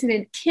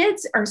incident.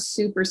 Kids are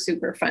super,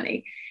 super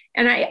funny.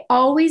 And I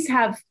always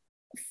have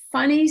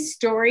funny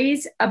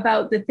stories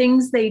about the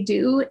things they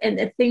do and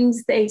the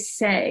things they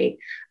say.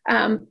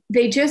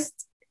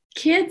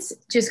 Kids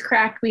just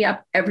crack me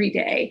up every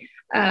day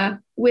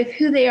with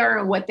who they are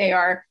and what they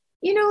are.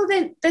 You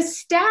know, the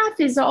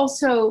staff is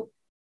also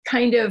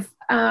kind of,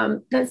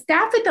 the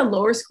staff at the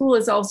lower school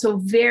is also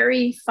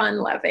very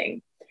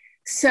fun-loving.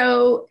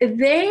 So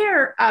they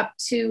are up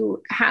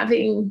to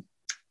having,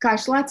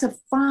 lots of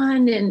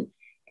fun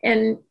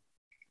and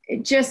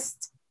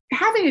just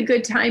having a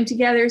good time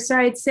together. So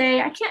I'd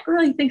say I can't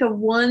really think of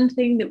one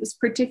thing that was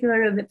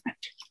particularly,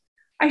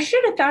 I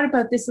should have thought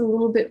about this a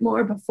little bit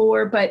more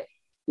before, but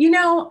you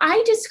know,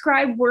 I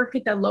describe work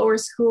at the lower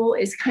school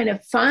as kind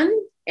of fun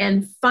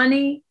and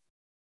funny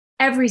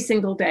every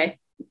single day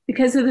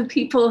because of the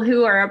people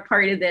who are a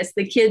part of this,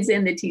 the kids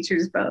and the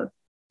teachers both.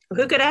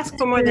 Who could ask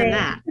for more than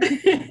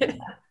that?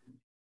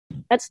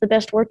 That's the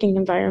best working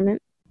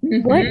environment.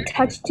 Mm-hmm. What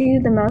touched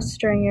you the most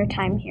during your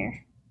time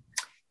here?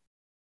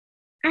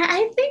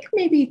 I think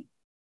maybe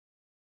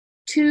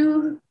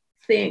two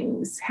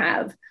things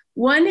have.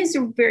 One is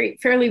a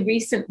fairly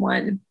recent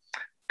one.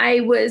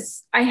 I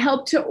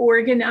helped to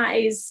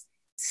organize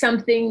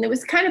something that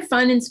was kind of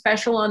fun and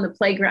special on the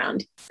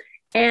playground.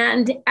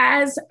 And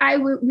as I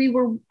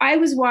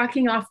was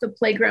walking off the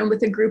playground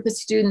with a group of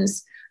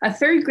students, a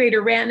third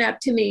grader ran up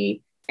to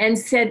me and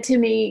said to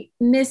me,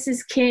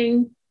 "Mrs.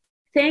 King,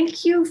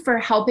 thank you for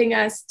helping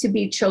us to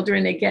be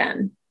children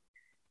again."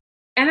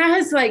 And I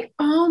was like,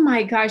 oh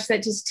my gosh,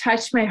 that just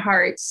touched my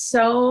heart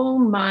so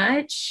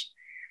much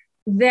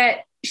that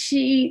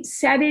she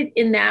said it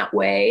in that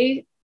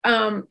way.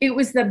 It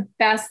was the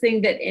best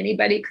thing that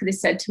anybody could have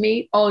said to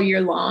me all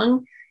year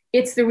long.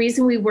 It's the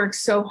reason we work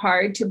so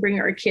hard to bring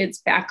our kids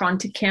back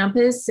onto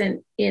campus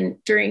and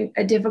during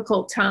a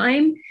difficult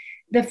time.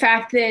 The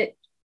fact that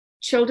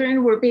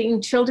children were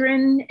being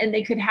children and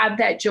they could have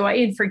that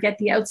joy and forget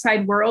the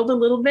outside world a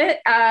little bit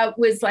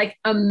was like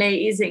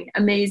amazing.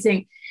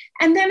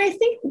 And then I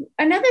think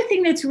another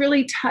thing that's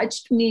really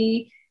touched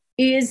me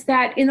is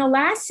that in the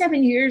last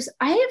 7 years,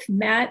 I have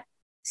met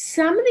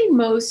some of the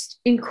most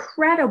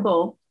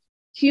incredible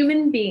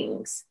human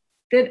beings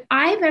that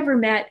I've ever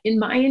met in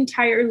my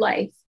entire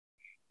life.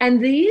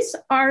 And these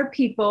are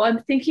people,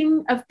 I'm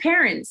thinking of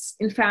parents,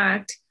 in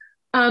fact,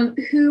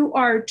 who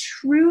are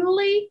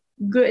truly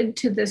good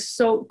to the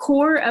soul,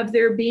 core of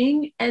their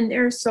being and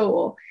their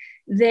soul.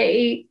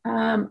 They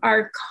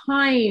are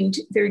kind,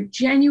 they're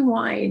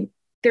genuine,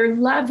 they're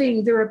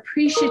loving, they're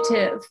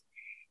appreciative.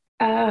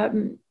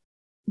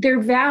 Their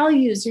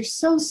values are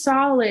so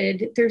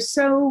solid, they're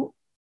so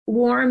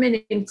warm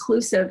and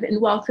inclusive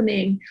and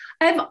welcoming.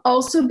 I've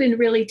also been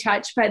really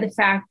touched by the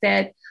fact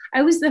that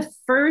I was the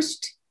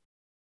first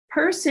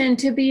person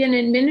to be an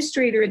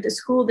administrator at the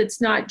school that's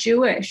not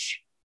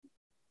Jewish.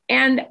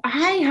 And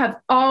I have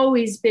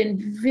always been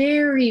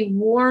very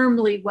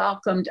warmly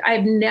welcomed.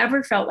 I've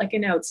never felt like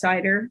an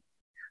outsider.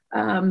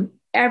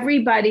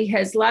 Everybody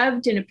has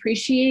loved and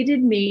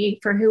appreciated me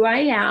for who I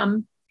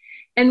am.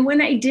 And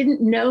when I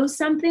didn't know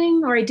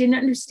something or I didn't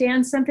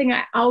understand something,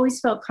 I always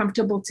felt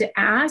comfortable to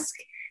ask.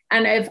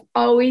 And I've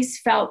always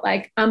felt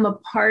like I'm a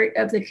part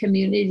of the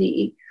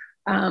community,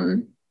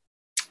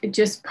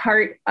 just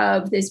part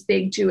of this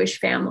big Jewish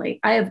family.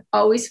 I have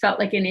always felt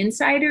like an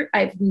insider.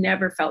 I've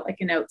never felt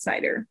like an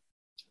outsider.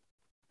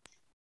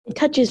 It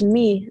touches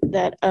me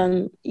that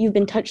you've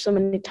been touched so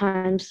many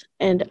times,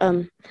 and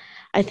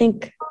I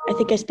think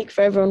I speak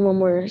for everyone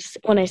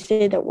when I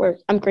say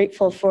that I'm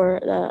grateful for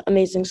the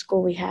amazing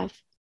school we have.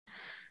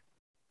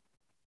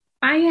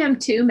 I am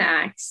too,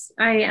 Max.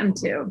 I am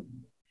too.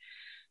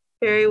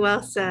 Very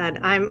well said.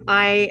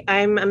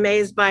 I'm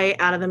amazed by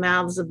out of the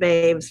mouths of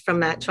babes from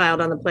that child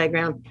on the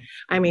playground.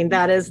 I mean,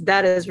 that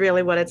is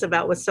really what it's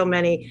about, with so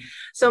many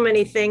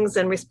things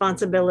and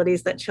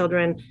responsibilities that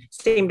children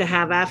seem to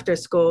have after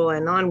school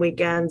and on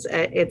weekends.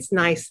 It's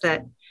nice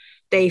that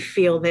they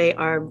feel they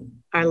are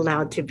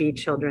allowed to be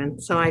children.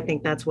 So I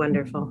think that's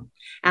wonderful.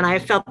 And I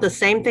felt the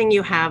same thing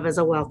you have as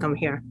a welcome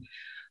here.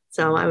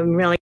 So I'm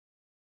really.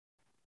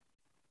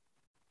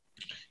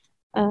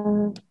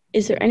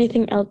 Is there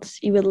anything else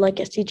you would like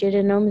SDJA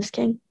to know, Ms.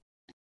 King?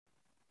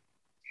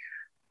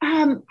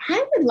 I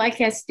would like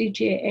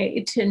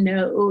SDJA to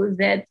know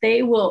that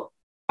they will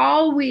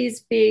always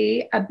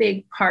be a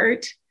big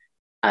part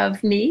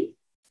of me.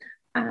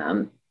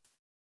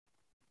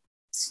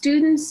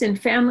 Students and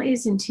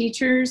families and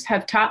teachers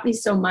have taught me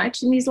so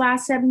much in these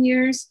last 7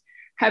 years,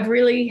 have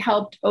really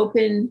helped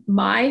open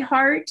my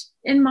heart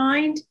and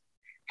mind,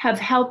 have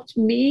helped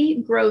me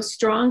grow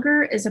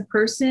stronger as a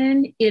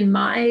person in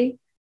my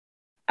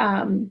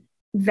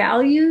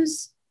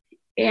values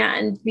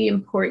and the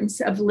importance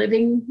of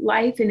living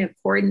life in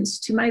accordance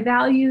to my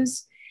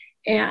values.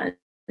 And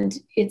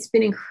it's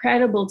been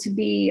incredible to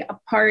be a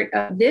part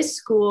of this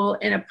school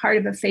and a part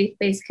of a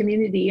faith-based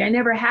community. I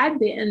never had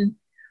been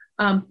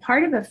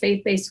part of a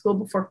faith-based school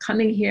before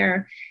coming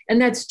here, and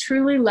that's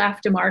truly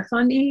left a mark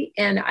on me.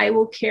 And I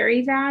will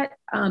carry that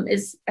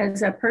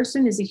as a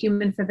person, as a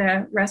human, for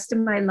the rest of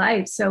my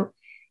life. So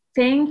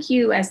thank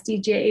you,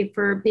 SDJA,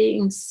 for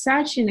being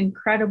such an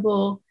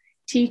incredible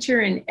teacher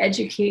and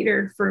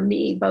educator for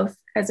me, both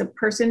as a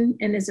person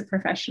and as a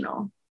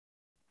professional.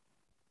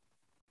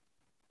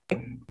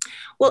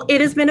 Well,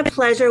 it has been a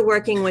pleasure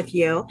working with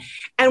you,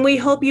 and we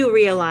hope you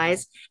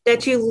realize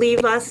that you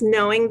leave us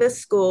knowing this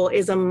school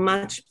is a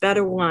much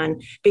better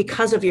one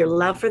because of your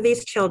love for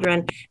these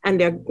children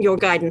and your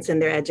guidance in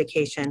their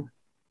education.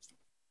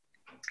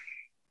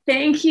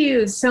 Thank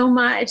you so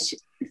much.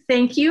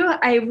 Thank you.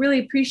 I really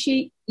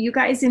appreciate you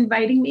guys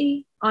inviting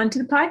me onto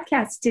the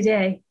podcast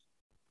today.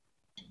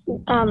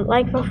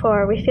 Like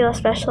before, we feel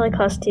especially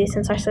close to you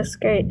since our sixth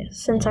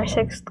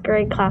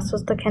grade class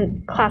was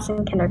the class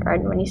in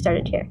kindergarten when you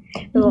started here.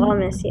 We will all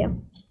miss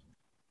you.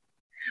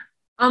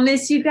 I'll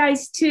miss you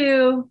guys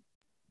too.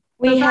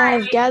 We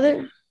have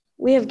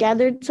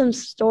gathered some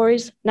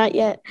stories, not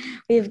yet.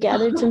 We have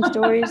gathered some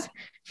stories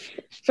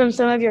from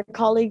some of your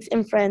colleagues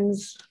and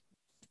friends.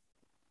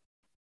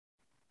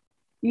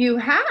 You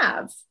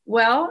have?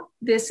 Well,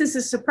 this is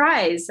a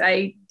surprise.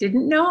 I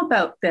didn't know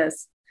about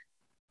this.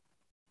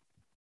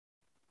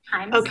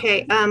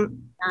 Okay,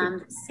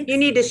 you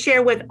need to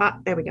share with,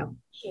 there we go.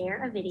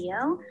 Share a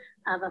video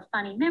of a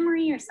funny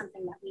memory or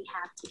something that we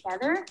have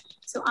together.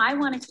 So I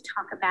wanted to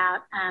talk about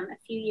a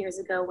few years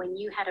ago when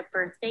you had a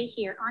birthday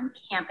here on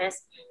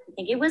campus. I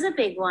think it was a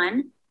big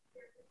one.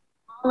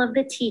 All of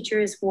the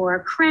teachers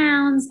wore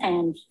crowns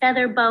and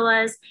feather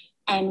boas,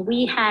 and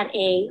we had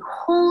a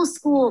whole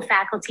school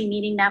faculty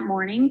meeting that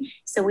morning.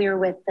 So we were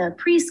with the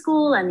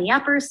preschool and the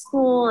upper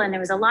school, and there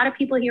was a lot of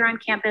people here on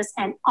campus,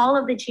 and all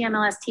of the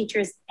GMLS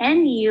teachers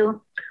and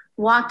you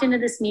walked into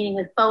this meeting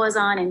with boas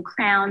on and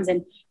crowns,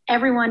 and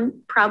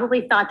everyone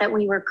probably thought that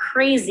we were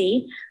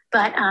crazy,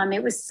 but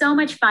it was so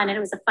much fun, and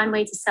it was a fun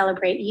way to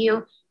celebrate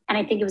you. And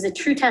I think it was a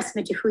true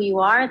testament to who you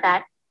are,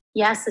 that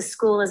yes, the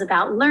school is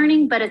about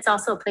learning, but it's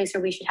also a place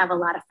where we should have a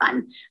lot of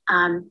fun.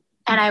 And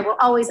I will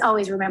always,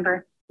 always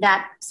remember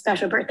that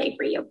special birthday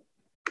for you.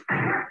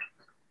 I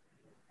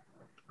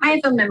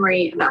have a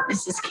memory about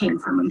Mrs. King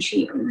from when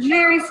she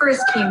very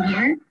first came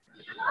here.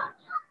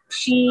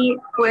 She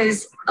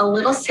was a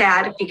little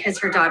sad because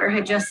her daughter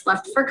had just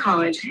left for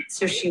college,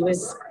 so she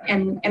was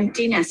an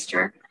empty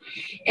nester.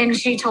 And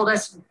she told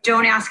us,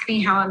 don't ask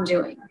me how I'm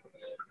doing,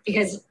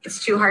 because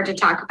it's too hard to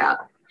talk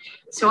about.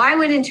 So I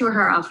went into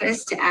her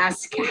office to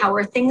ask, how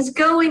are things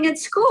going at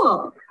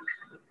school?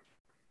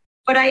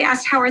 But I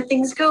asked, how are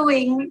things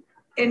going?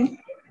 And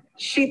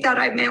she thought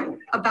I meant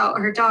about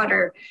her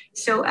daughter.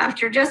 So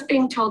after just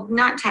being told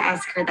not to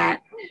ask her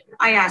that,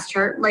 I asked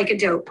her like a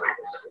dope.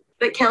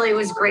 But Kelly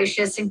was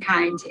gracious and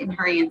kind in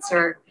her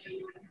answer,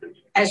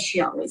 as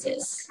she always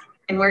is.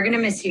 And we're going to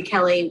miss you,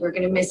 Kelly. We're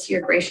going to miss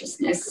your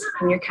graciousness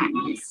and your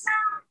kindness.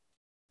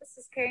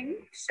 Mrs. King,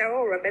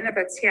 Cheryl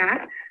Rabinovitz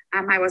here.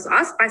 I was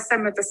asked by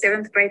some of the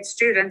 7th grade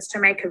students to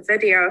make a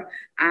video,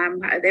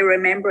 their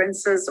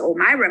remembrances or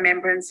my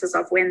remembrances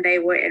of when they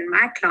were in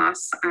my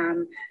class,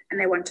 and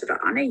they wanted to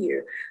honor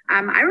you.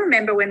 I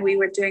remember when we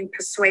were doing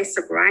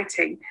persuasive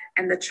writing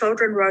and the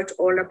children wrote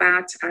all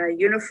about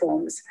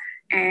uniforms,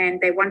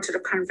 and they wanted to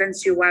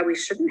convince you why we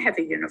shouldn't have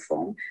a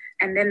uniform.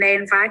 And then they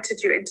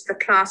invited you into the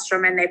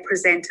classroom and they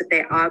presented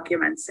their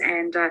arguments.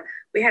 And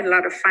we had a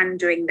lot of fun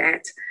doing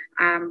that.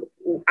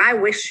 I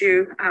wish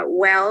you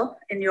well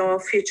in your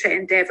future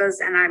endeavors,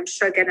 and I'm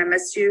sure going to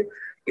miss you.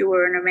 You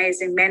were an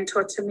amazing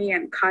mentor to me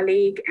and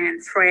colleague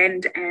and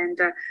friend, and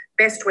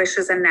best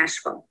wishes in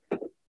Nashville.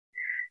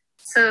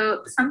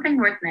 So something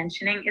worth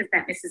mentioning is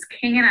that Mrs.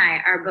 King and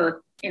I are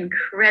both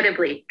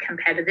incredibly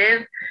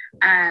competitive,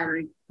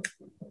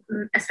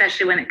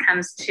 especially when it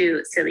comes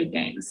to silly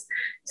games.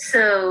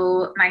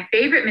 So my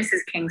favorite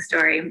Mrs. King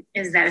story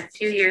is that a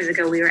few years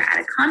ago, we were at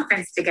a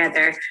conference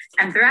together,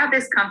 and throughout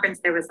this conference,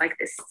 there was like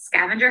this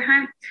scavenger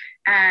hunt.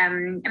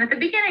 And at the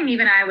beginning,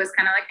 even I was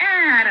kind of like,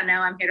 I don't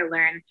know, I'm here to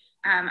learn.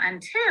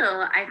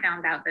 Until I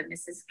found out that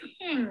Mrs.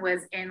 King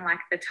was in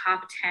like the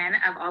top 10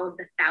 of all of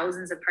the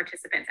thousands of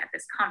participants at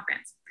this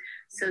conference.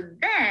 So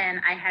then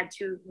I had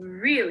to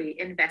really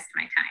invest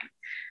my time.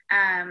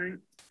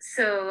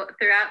 So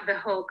throughout the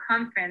whole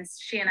conference,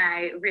 she and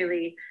I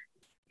really,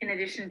 in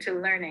addition to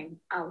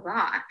learning a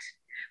lot,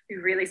 we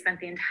really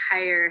spent the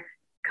entire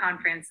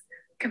conference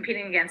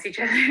competing against each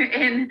other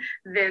in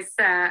this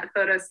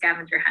photo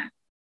scavenger hunt.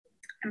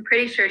 I'm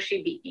pretty sure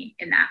she beat me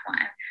in that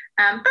one.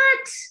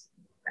 But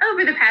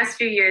over the past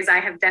few years, I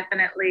have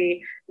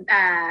definitely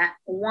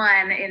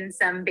won in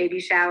some baby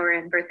shower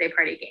and birthday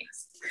party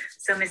games.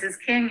 So Mrs.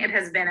 King, it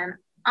has been an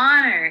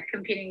honor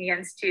competing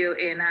against you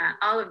in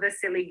all of the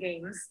silly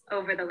games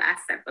over the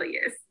last several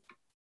years.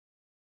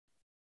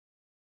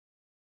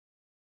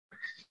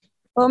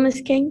 Well,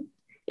 Ms. King,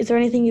 is there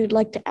anything you'd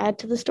like to add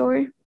to the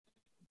story?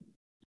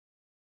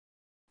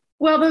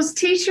 Well, those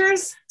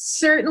teachers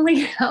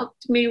certainly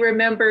helped me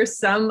remember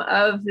some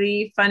of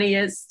the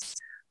funniest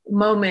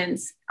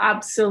moments.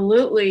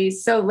 Absolutely.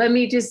 So let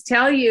me just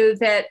tell you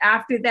that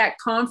after that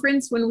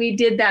conference, when we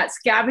did that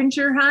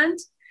scavenger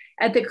hunt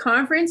at the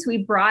conference, we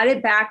brought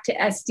it back to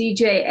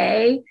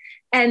SDJA,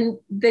 and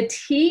the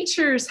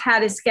teachers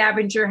had a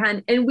scavenger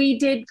hunt, and we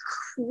did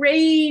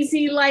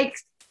crazy, like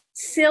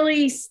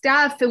silly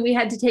stuff, and we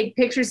had to take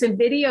pictures and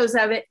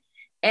videos of it.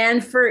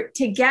 And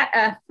to get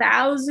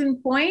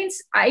 1,000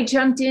 points, I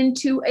jumped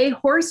into a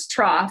horse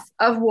trough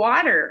of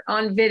water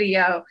on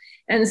video.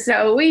 And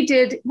so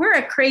we're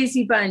a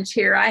crazy bunch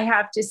here. I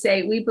have to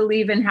say, we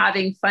believe in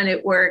having fun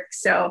at work.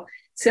 So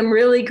some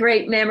really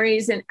great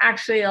memories, and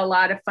actually a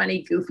lot of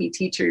funny, goofy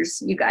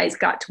teachers you guys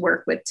got to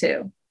work with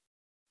too.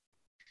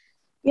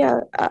 Yeah,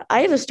 I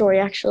have a story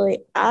actually.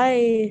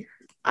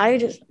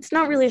 It's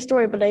not really a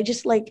story, but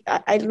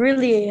I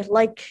really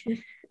like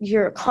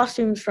your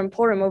costumes from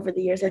Purim over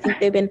the years. I think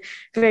they've been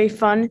very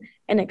fun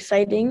and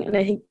exciting, and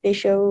I think they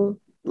show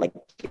like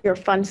your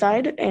fun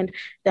side, and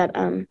that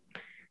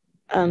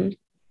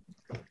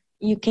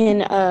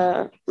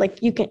you're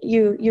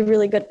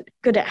really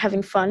good at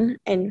having fun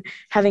and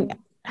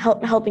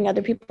helping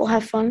other people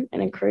have fun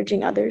and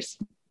encouraging others.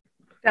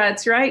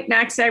 That's right,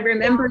 Max. I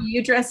remember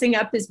you dressing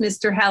up as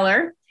Mr.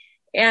 Heller,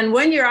 and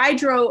one year I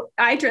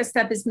dressed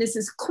up as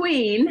Mrs.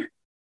 Queen,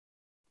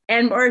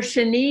 and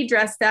Shani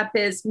dressed up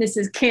as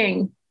Mrs.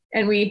 King,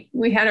 and we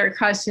had our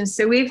costumes.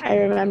 So I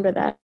remember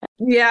that.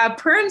 Yeah,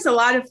 Purim's a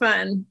lot of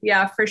fun.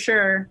 Yeah, for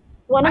sure.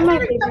 One of I my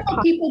had a couple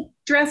people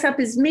dress up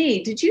as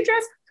me. Did you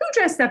who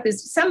dressed up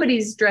as,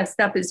 somebody's dressed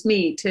up as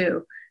me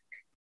too.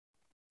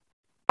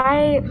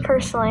 My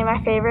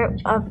favorite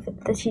of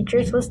the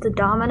teachers was the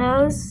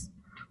dominoes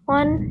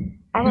one.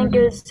 I think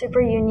it was super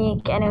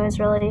unique, and it was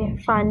really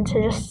fun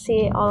to just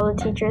see all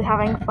the teachers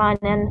having fun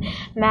and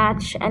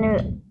match, and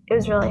it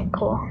was really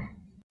cool.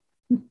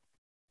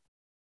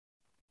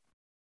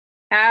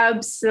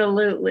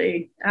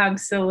 Absolutely.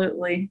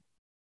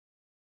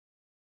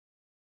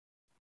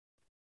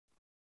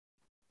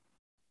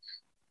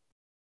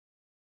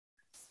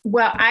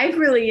 Well, I've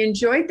really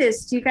enjoyed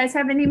this. Do you guys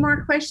have any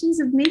more questions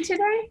of me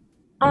today?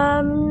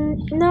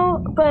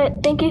 No,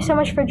 but thank you so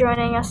much for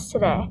joining us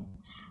today.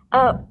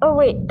 Oh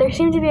wait, there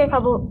seem to be a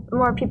couple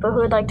more people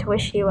who would like to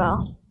wish you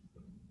well.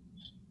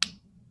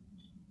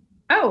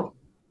 Oh,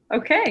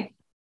 okay.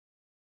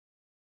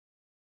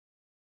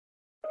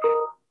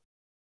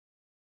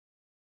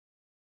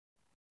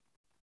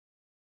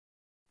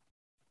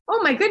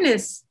 Oh my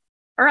goodness.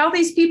 Are all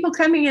these people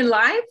coming in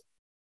live?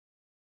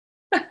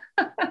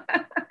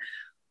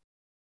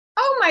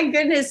 Oh my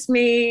goodness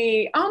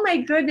me. Oh my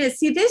goodness.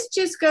 See, this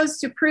just goes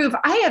to prove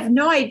I have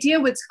no idea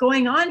what's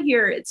going on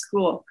here at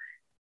school.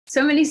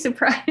 So many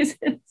surprises.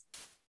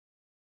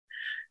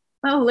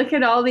 Oh, look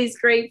at all these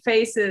great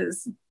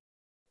faces.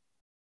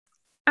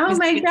 Oh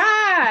my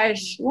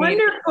gosh,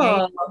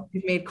 wonderful.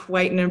 You've made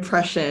quite an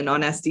impression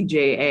on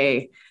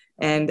SDJA,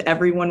 and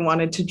everyone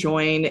wanted to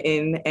join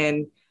in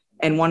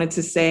and wanted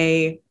to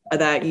say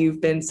that you've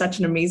been such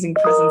an amazing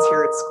presence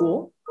here at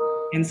school.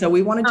 And so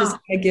we want to just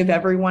give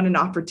everyone an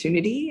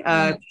opportunity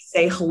to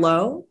say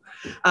hello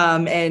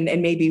and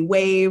maybe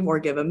wave or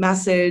give a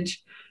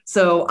message.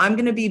 So I'm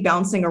going to be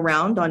bouncing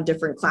around on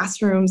different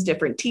classrooms,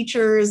 different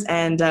teachers,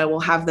 and we'll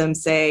have them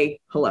say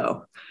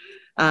hello.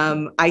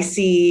 I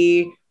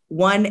see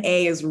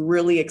 1A is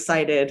really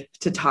excited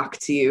to talk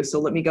to you. So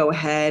let me go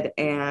ahead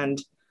and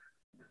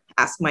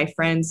ask my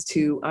friends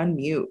to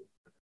unmute.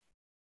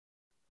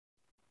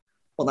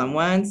 Hold on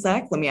one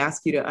sec. Let me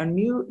ask you to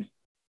unmute.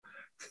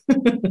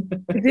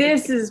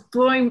 This is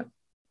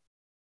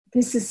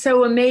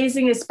so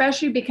amazing,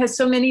 especially because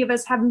so many of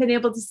us haven't been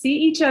able to see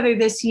each other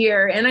this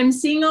year. And I'm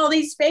seeing all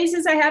these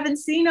faces I haven't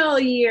seen all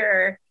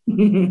year.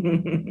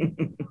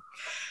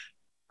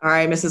 All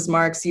right, Mrs.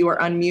 Marks, you are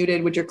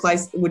unmuted. Would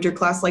your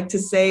class like to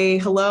say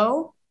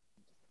hello?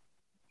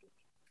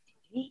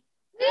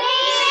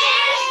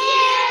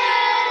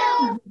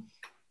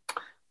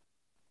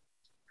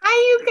 Hi,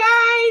 you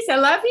guys. I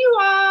love you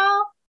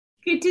all.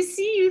 Good to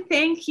see you.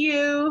 Thank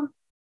you.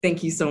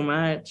 Thank you so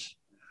much.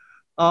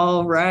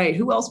 All right.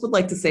 Who else would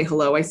like to say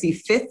hello? I see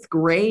 5th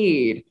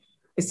grade.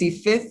 I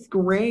see 5th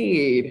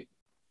grade.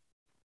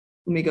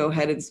 Let me go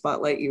ahead and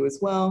spotlight you as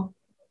well.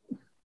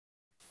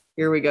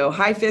 Here we go.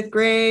 Hi, 5th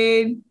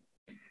grade.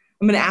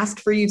 I'm going to ask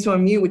for you to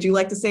unmute. Would you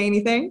like to say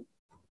anything?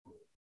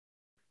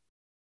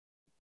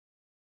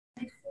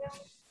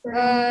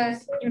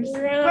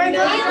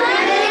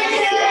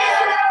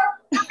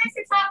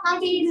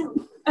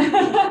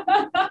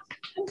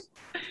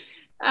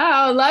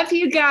 Oh, love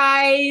you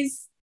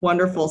guys.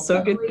 Wonderful.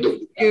 So good to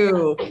see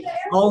you.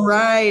 All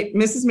right,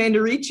 Mrs.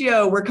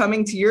 Mandariccio, we're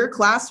coming to your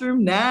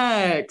classroom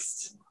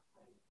next.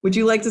 Would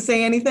you like to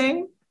say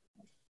anything?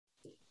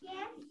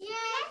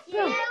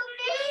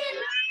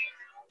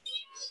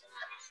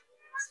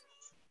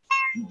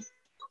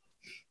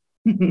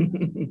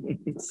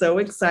 So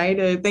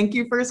excited. Thank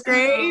you, 1st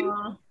grade.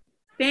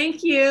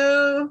 Thank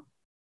you.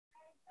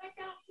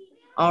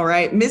 All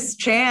right, Miss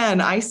Chan,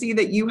 I see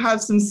that you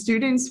have some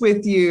students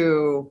with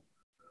you.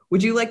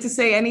 Would you like to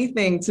say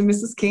anything to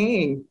Mrs.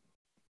 King?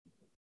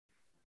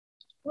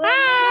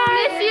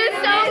 Hi, miss you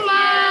so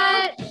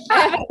much.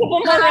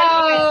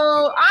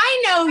 Oh,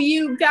 I know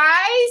you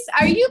guys.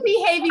 Are you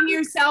behaving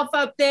yourself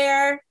up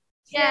there?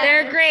 Yeah.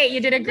 They're great. You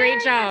did a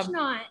great job.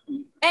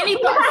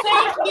 Anybody?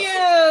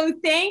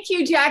 Thank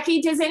you, Jackie.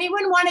 Does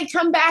anyone want to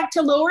come back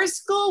to lower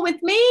school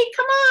with me?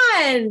 Come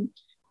on.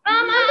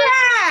 Come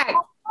back.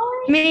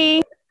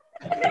 Me.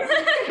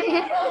 Me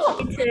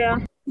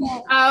too.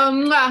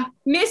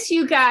 Miss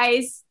you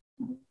guys.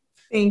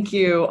 Thank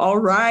you. All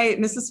right,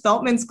 Mrs.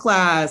 Feltman's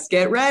class,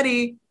 get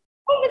ready.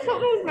 Oh, Miss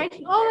Feltman was my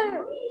teacher.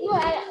 Oh, you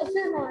had a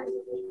similar.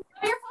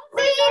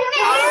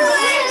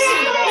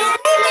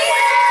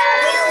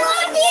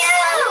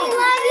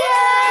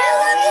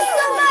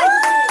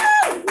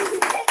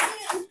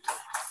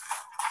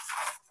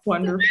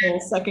 Wonderful.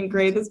 2nd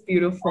grade, that's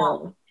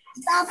beautiful.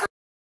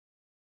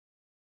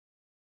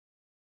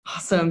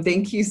 Awesome.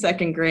 Thank you,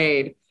 2nd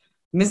grade.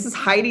 Mrs.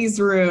 Heidi's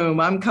room,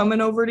 I'm coming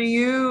over to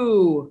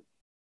you.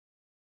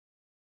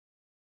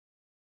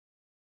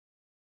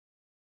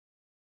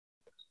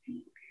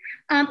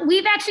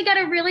 We've actually got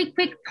a really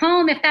quick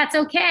poem, if that's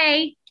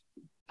okay.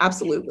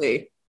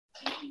 Absolutely.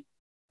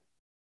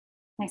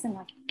 Nice and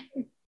loud.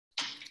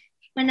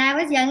 When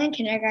I was young in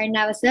kindergarten,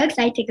 I was so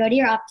excited to go to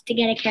your office to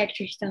get a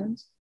character stone.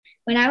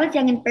 When I was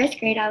young in 1st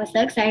grade, I was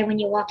so excited when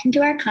you walked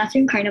into our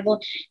classroom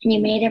carnival and you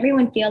made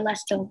everyone feel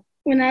less dull.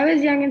 When I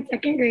was young in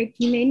 2nd grade,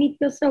 you made me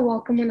feel so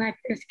welcome when I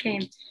first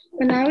came.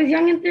 When I was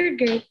young in 3rd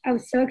grade, I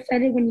was so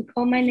excited when you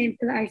called my name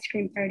for the ice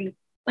cream party.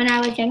 When I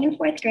was young in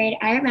 4th grade,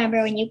 I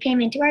remember when you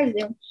came into our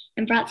Zoom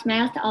and brought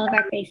smiles to all of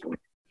our faces.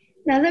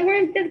 Now that we're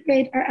in 5th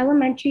grade, our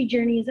elementary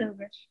journey is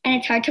over. And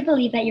it's hard to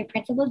believe that your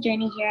principal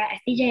journey here at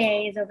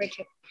SDJA is over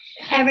too.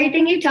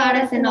 Everything you taught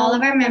us and all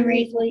of our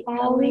memories will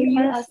always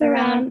lead us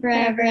around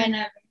forever and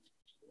ever.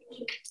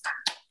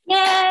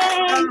 Yay!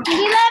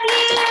 We love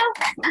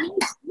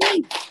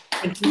you!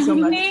 Thank you so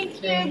much.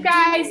 Thank you,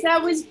 guys.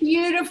 That was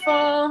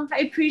beautiful. I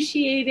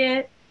appreciate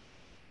it.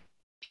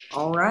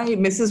 All right,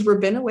 Mrs.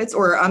 Rabinowitz,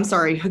 or I'm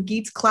sorry,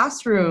 Hagit's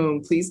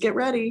classroom, please get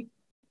ready.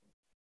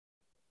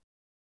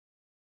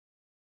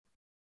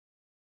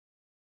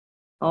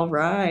 All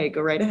right,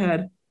 go right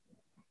ahead.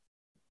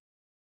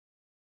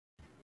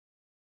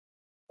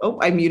 Oh,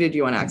 I muted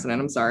you on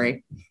accident. I'm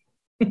sorry.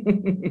 We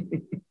miss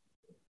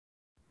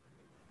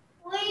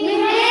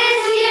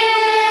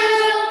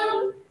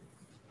you.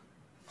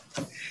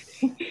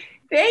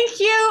 Thank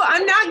you.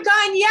 I'm not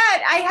gone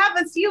yet. I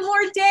have a few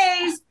more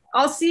days.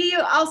 I'll see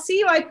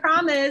you. I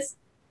promise.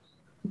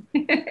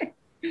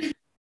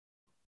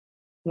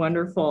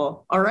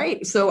 Wonderful. All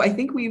right. So I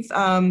think we've,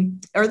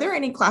 are there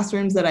any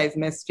classrooms that I've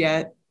missed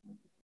yet?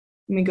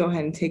 Let me go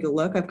ahead and take a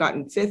look. I've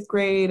gotten 5th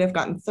grade, I've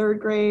gotten 3rd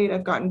grade,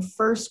 I've gotten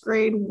 1st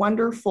grade.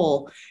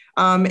 Wonderful.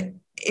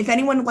 If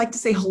anyone would like to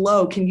say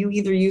hello, can you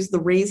either use the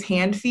raise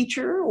hand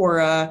feature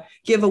or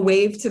give a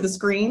wave to the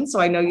screen? So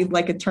I know you'd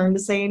like a turn to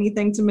say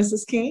anything to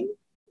Mrs. King.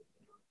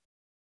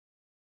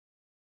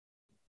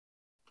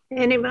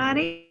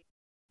 Anybody?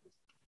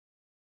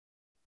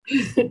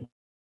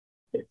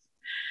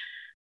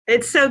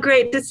 It's so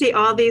great to see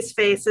all these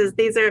faces.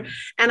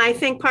 And I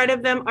think part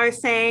of them are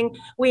saying,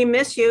 we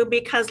miss you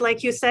because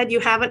like you said, you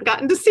haven't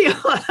gotten to see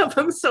a lot of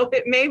them. So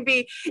it may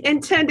be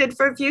intended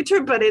for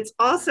future, but it's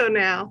also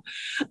now.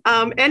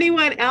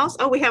 Anyone else?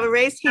 Oh, we have a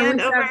raised hand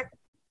over.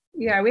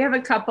 Yeah, we have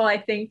a couple, I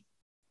think.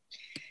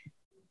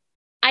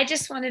 I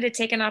just wanted to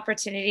take an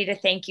opportunity to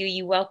thank you.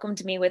 You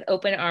welcomed me with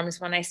open arms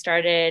when I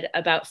started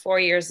about 4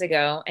 years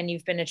ago, and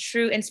you've been a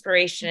true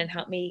inspiration and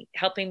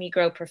helping me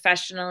grow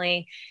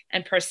professionally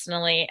and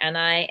personally. And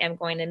I am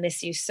going to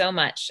miss you so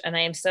much. And I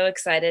am so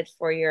excited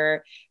for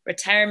your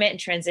retirement and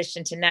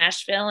transition to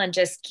Nashville and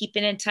just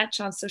keeping in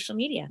touch on social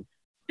media.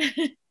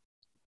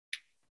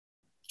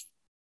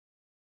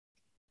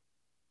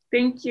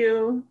 Thank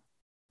you.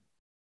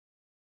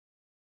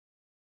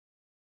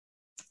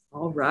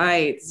 All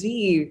right,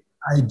 Z.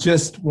 I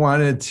just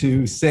wanted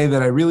to say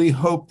that I really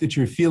hope that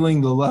you're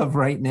feeling the love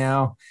right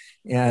now.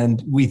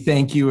 And we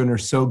thank you and are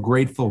so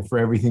grateful for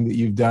everything that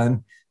you've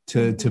done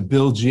to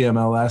build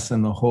GMLS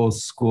and the whole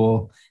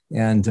school.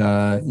 And,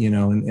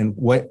 and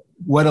what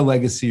a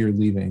legacy you're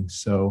leaving.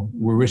 So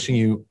we're wishing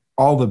you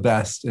all the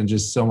best and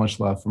just so much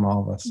love from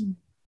all of us.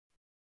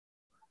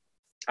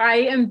 I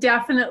am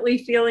definitely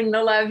feeling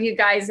the love, you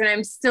guys. And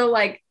I'm still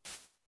like,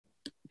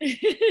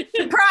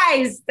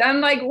 surprised.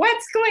 I'm like,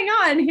 what's going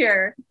on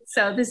here?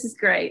 So this is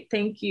great.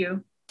 Thank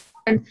you.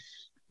 Hi.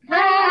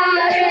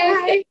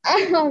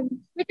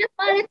 We just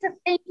wanted to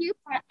thank you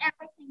for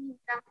everything you've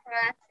done for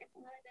us. It's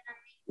really been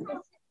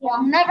amazing.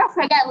 We'll never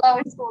forget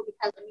lower school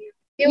because of you.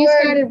 You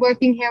started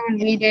working here when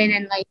we did,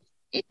 and like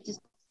it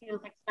just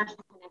feels like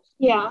special connection.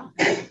 Yeah.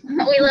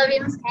 We love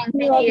you, Ms. King.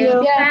 Thank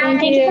you. Yeah,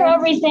 thank you for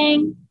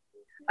everything.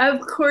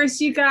 Of course,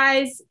 you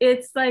guys,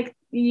 it's like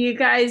you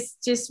guys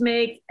just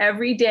make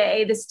every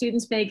day, the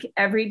students make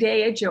every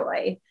day a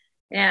joy.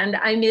 And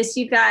I miss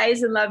you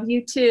guys and love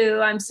you too.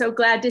 I'm so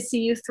glad to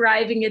see you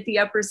thriving at the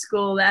upper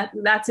school.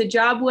 That's a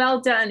job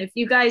well done. If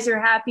you guys are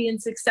happy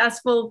and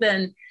successful,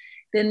 then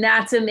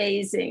that's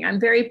amazing. I'm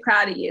very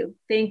proud of you.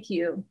 Thank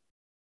you.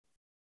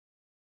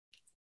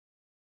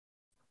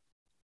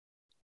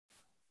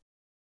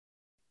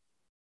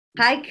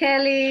 Hi,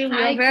 Kelly.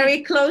 We're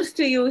very close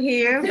to you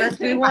here, but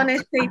we want to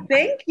say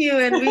thank you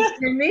and we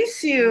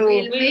miss you.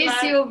 We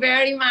miss you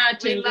very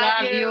much. We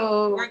love you.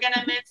 We're going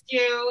to miss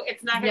you.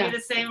 It's not going to be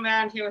the same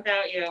around here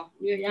without you.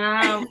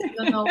 Yeah, we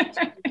don't know what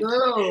to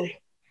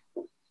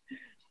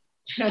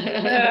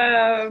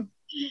do.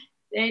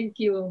 Thank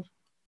you.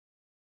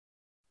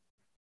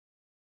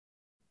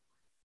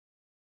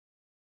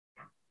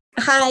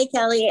 Hi,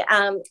 Kelly.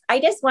 I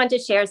just want to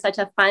share such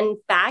a fun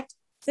fact.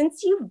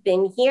 Since you've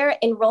been here,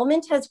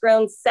 enrollment has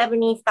grown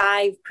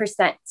 75%.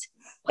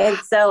 And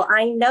so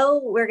I know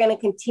we're going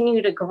to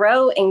continue to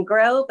grow and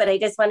grow, but I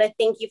just want to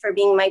thank you for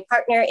being my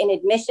partner in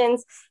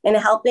admissions and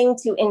helping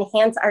to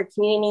enhance our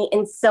community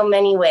in so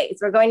many ways.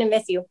 We're going to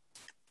miss you.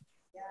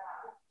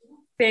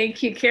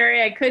 Thank you,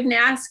 Carrie. I couldn't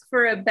ask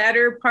for a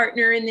better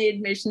partner in the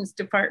admissions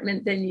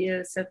department than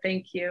you, so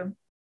thank you.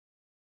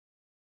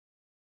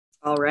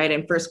 All right,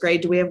 in 1st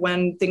grade, do we have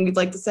one thing you'd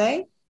like to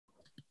say?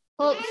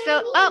 Colt,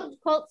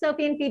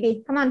 Sophie, and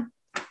Phoebe, come on.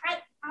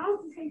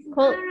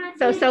 Colt,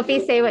 so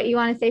Sophie, say what you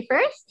want to say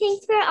first.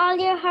 Thanks for all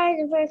your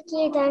hard work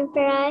you've done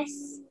for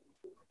us.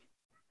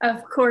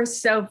 Of course,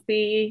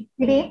 Sophie.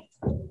 Phoebe.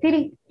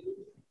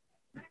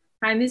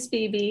 Hi, Miss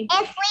Phoebe.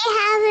 If we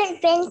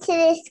haven't been to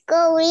this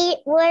school, we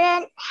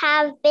wouldn't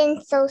have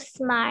been so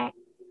smart.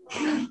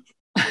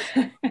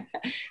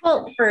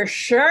 For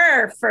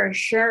sure.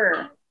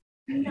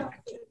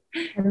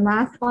 And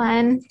last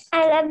one.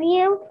 I love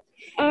you.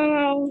 And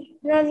I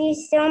love you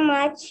so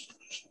much.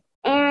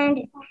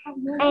 And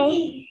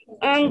I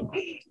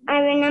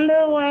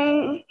remember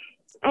when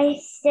I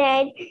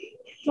said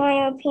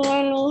Penelope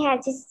and me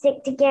had to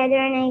stick together,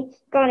 and I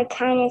got a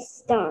kindness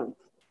stone.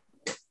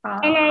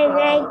 And I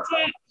liked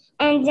it.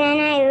 And then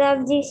I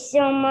loved you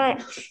so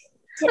much.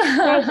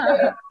 Like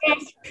the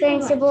best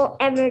principal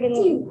ever to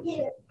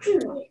me.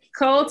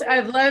 Colt,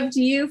 I've loved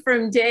you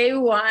from day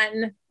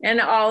one,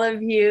 and all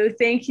of you.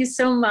 Thank you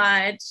so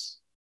much.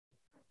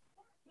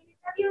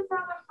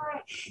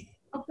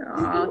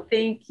 Oh,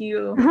 thank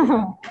you.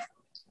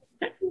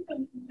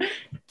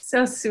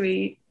 So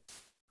sweet.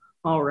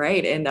 All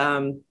right. And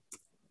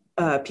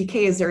PK,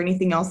 is there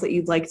anything else that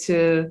you'd like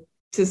to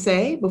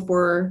say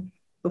before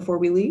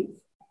we leave?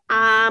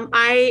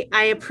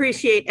 I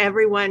appreciate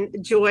everyone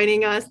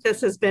joining us.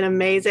 This has been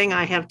amazing.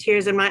 I have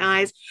tears in my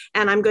eyes,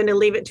 and I'm going to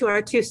leave it to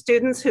our 2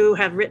 students who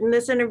have written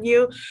this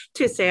interview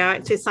to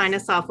sign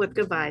us off with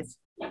goodbyes.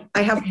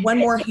 I have one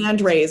more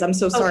hand raise. I'm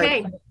so sorry.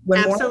 Okay, One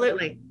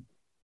absolutely. More?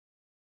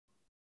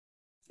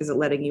 Is it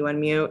letting you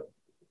unmute?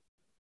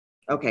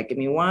 Okay, give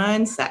me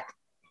 1 sec.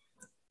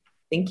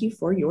 Thank you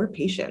for your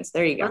patience.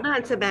 There you go. Well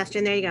done,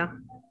 Sebastian. There you go.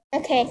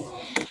 Okay.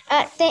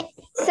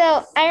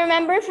 So I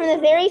remember from the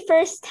very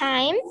first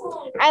time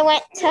I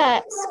went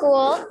to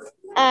school,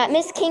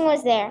 Miss King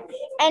was there.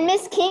 And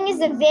Miss King is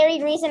the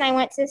very reason I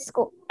went to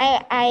school.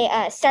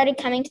 I started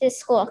coming to this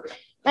school.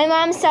 My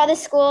mom saw the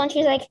school and she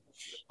was like,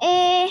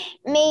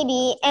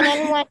 maybe. And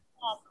then when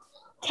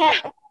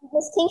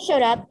Miss King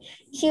showed up,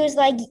 she was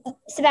like,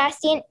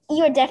 Sebastian,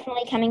 you are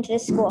definitely coming to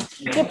this school.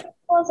 Your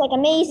principal is like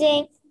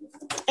amazing.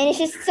 And it's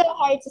just so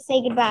hard to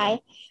say goodbye.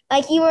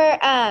 Like you were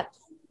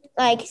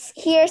like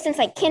here since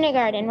like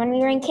kindergarten. When we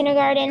were in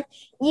kindergarten,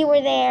 you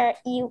were there.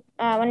 You've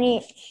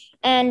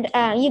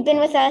been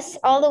with us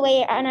all the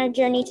way on our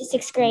journey to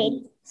 6th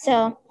grade.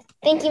 So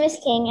thank you, Miss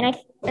King,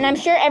 and I'm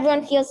sure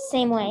everyone feels the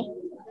same way.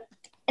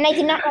 And I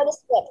did not write a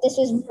script. This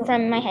was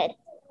from my head.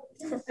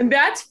 And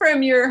that's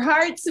from your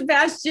heart,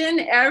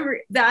 Sebastian.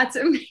 That's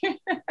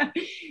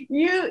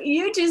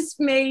you just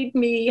made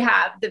me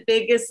have the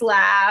biggest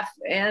laugh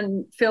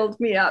and filled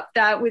me up.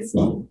 That was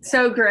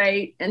so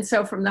great and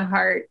so from the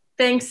heart.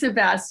 Thanks,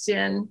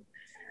 Sebastian.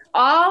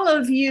 All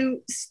of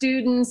you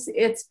students,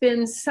 it's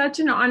been such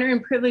an honor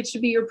and privilege to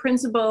be your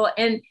principal.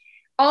 And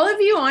all of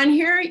you on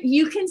here,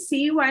 you can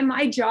see why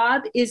my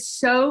job is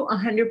so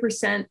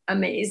 100%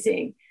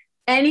 amazing.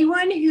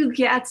 Anyone who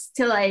gets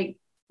to like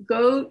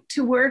go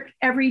to work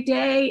every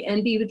day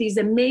and be with these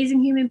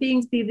amazing human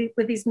beings, be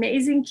with these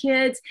amazing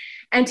kids,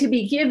 and to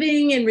be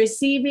giving and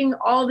receiving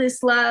all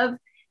this love,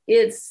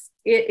 it's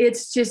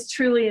just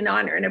truly an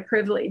honor and a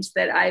privilege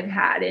that I've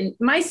had. And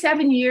my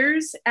 7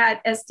 years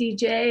at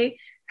SDJA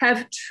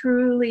have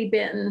truly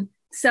been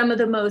some of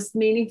the most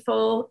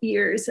meaningful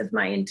years of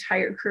my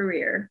entire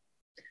career.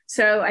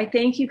 So I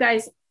thank you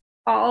guys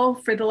all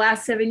for the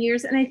last 7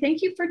 years. And I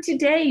thank you for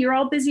today. You're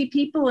all busy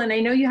people. And I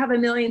know you have a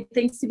million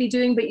things to be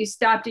doing, but you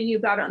stopped and you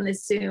got on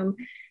this Zoom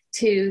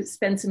to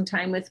spend some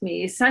time with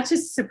me. Such a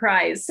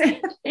surprise.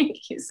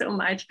 Thank you so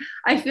much.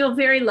 I feel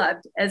very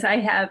loved as I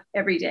have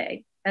every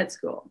day at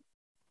school.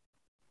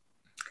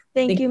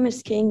 Thank you,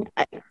 Ms. King.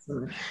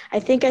 I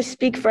think I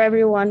speak for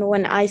everyone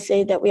when I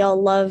say that we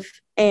all love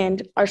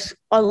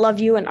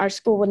you, and our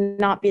school would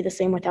not be the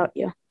same without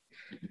you.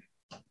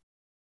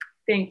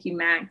 Thank you,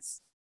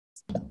 Max.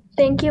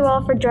 Thank you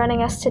all for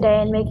joining us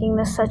today and making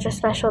this such a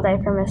special day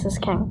for Mrs.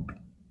 King.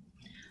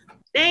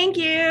 Thank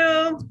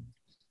you.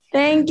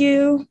 Thank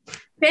you.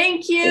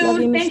 Thank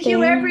you. Thank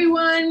you,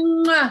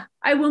 everyone. Mwah.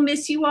 I will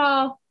miss you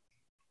all.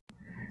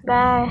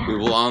 Bye. We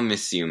will all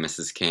miss you,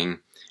 Mrs. King,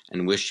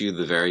 and wish you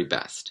the very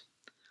best.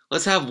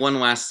 Let's have one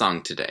last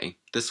song today,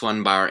 this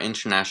one by our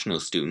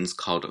international students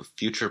called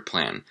Future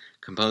Plan,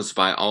 composed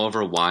by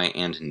Oliver Y.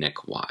 and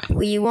Nick Y.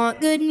 We want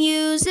good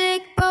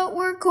music, but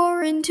we're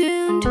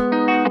quarantined.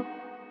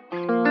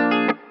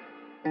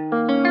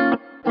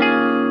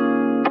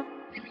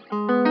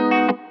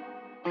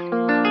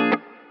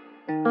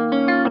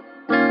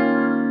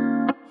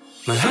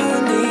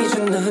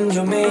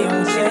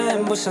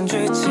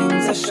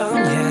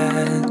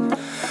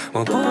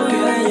我不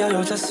愿要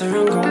有这私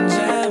人空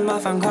间，麻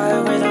烦快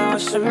回到我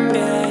身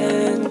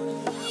边。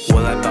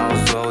我来把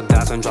我所有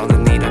打算装在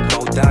你的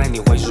口袋，你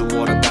会是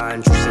我的答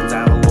案，出现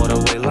在了我的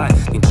未来。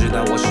你知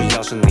道我需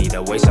要是你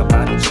的微笑，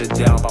把你吃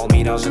掉，把我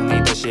迷倒是你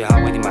的喜好，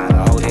为你买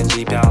了后天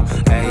机票。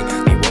哎，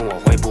你问我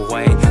会不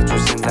会出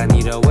现在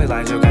你的未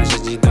来，就看时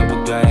机对不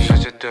对？时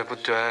机对不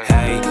对？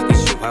嘿，你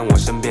喜欢我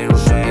身边入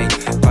睡，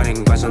快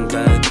点关上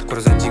灯，过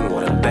头钻进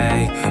我的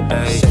背。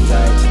现在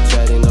一切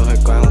决定都会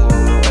关乎我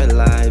们未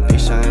来，闭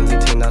上眼睛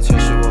听到却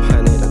是我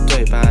和你的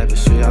对白，不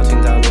需要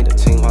听到你的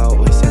情话，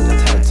我会显得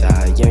太假，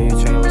言语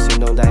全用行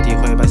动代替，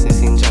会把星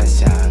星摘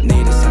下。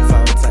你的想法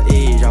我在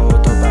意，让我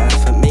多巴胺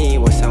分泌，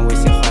我像卫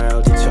星环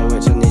绕地球围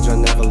着你转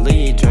never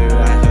leave， 坠入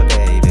爱河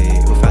baby，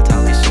 无法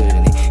逃离是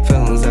你，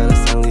粉红色的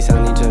森林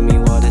向你证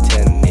明我的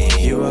甜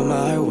蜜。You are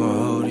my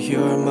world, you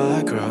are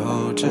my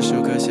girl， 这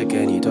首歌写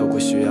给你都不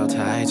需要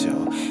太久。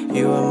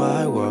You are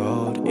my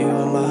world, you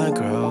are my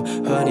girl，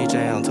 和你这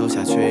样走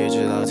下去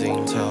直到尽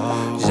头，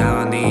想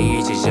和你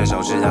一起携手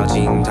直到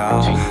尽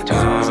头，你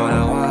所说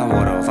的话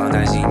我都放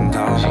在心头，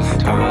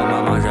当我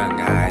茫茫人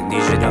海，你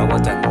值得我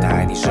等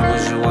待，你是不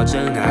是我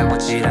真爱，我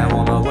期待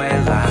我们未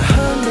来。和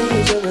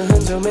你真的很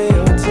久没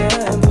有见，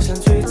不想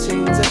剧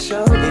情再上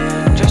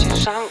演，剧情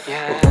上演，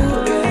我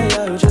不愿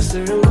要有这私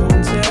人空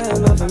间，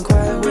麻烦快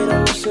回到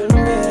我身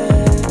边。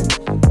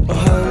Oh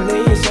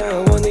honey， 想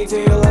要我你 do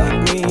you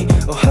like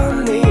me？Oh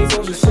honey，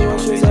 总是希望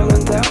睡觉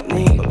轮到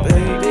你。Oh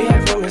baby， I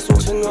promise 我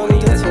承诺你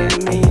的甜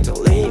蜜。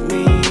Don't leave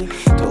me，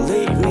 don't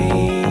leave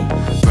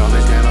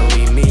me。Promise never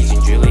leave me， 近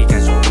距离感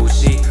受呼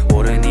吸，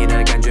我对你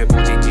的感觉不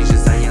仅仅是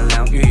三言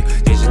两语，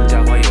眼神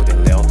交汇有点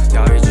溜，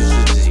要一直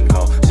十指紧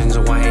扣，甚至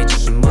怀疑只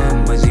是梦，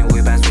温馨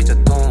会伴随着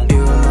痛。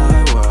You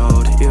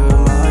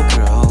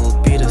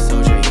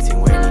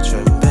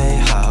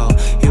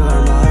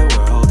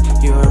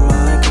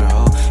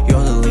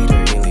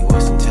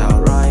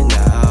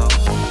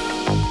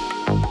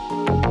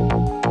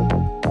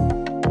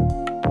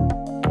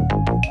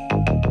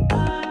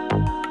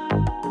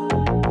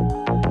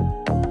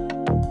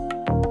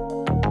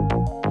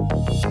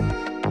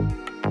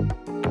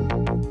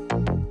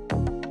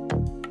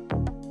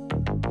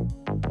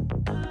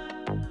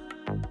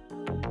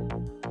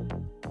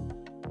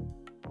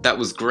That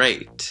was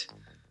great.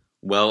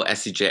 Well,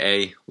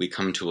 SDJA, we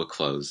come to a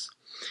close.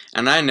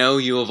 And I know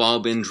you have all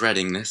been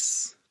dreading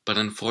this, but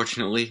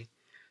unfortunately,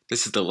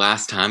 this is the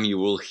last time you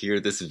will hear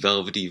this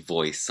velvety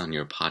voice on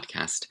your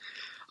podcast.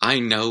 I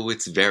know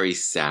it's very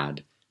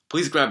sad.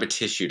 Please grab a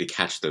tissue to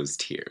catch those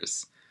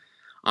tears.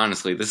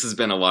 Honestly, this has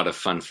been a lot of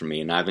fun for me,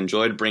 and I've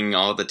enjoyed bringing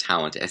all the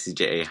talent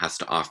SDJA has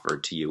to offer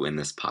to you in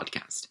this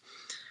podcast.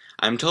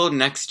 I'm told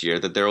next year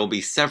that there will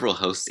be several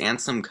hosts and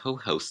some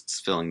co-hosts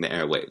filling the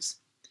airwaves.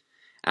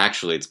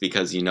 Actually, it's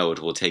because you know it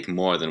will take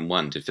more than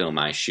one to fill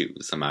my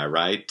shoes, am I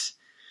right?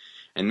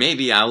 And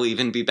maybe I'll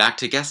even be back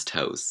to guest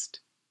host.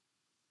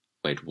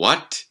 Wait,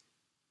 what?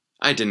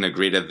 I didn't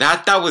agree to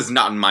that. That was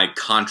not in my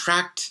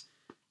contract.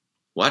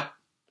 What?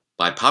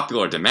 By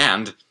popular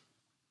demand?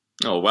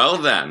 Oh, well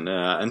then.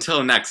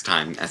 Until next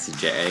time,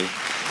 SDJA.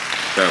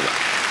 Farewell.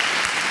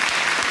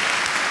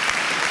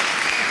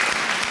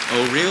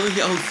 Oh,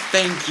 really? Oh,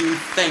 thank you.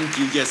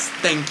 Yes,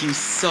 thank you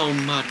so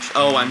much.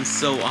 Oh, I'm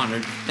so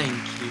honored. Thank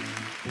you.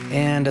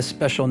 And a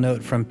special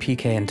note from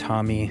PK and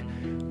Tommy.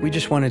 We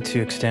just wanted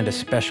to extend a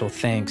special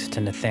thanks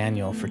to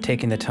Nathaniel for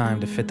taking the time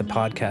to fit the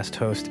podcast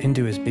host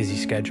into his busy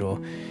schedule.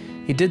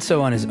 He did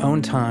so on his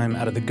own time,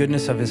 out of the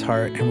goodness of his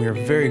heart, and we are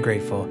very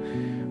grateful.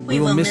 We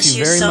will miss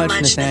you very so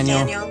much,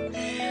 Nathaniel.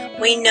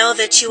 We know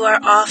that you are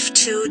off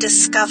to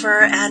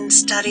discover and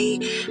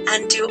study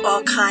and do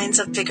all kinds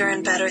of bigger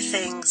and better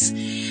things.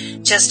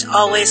 Just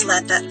always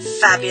let that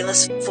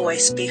fabulous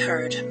voice be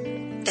heard.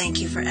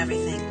 Thank you for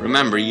everything.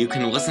 Remember, you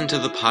can listen to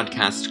the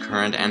podcast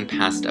current and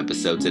past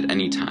episodes at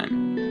any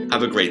time.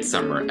 Have a great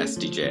summer,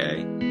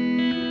 SDJA.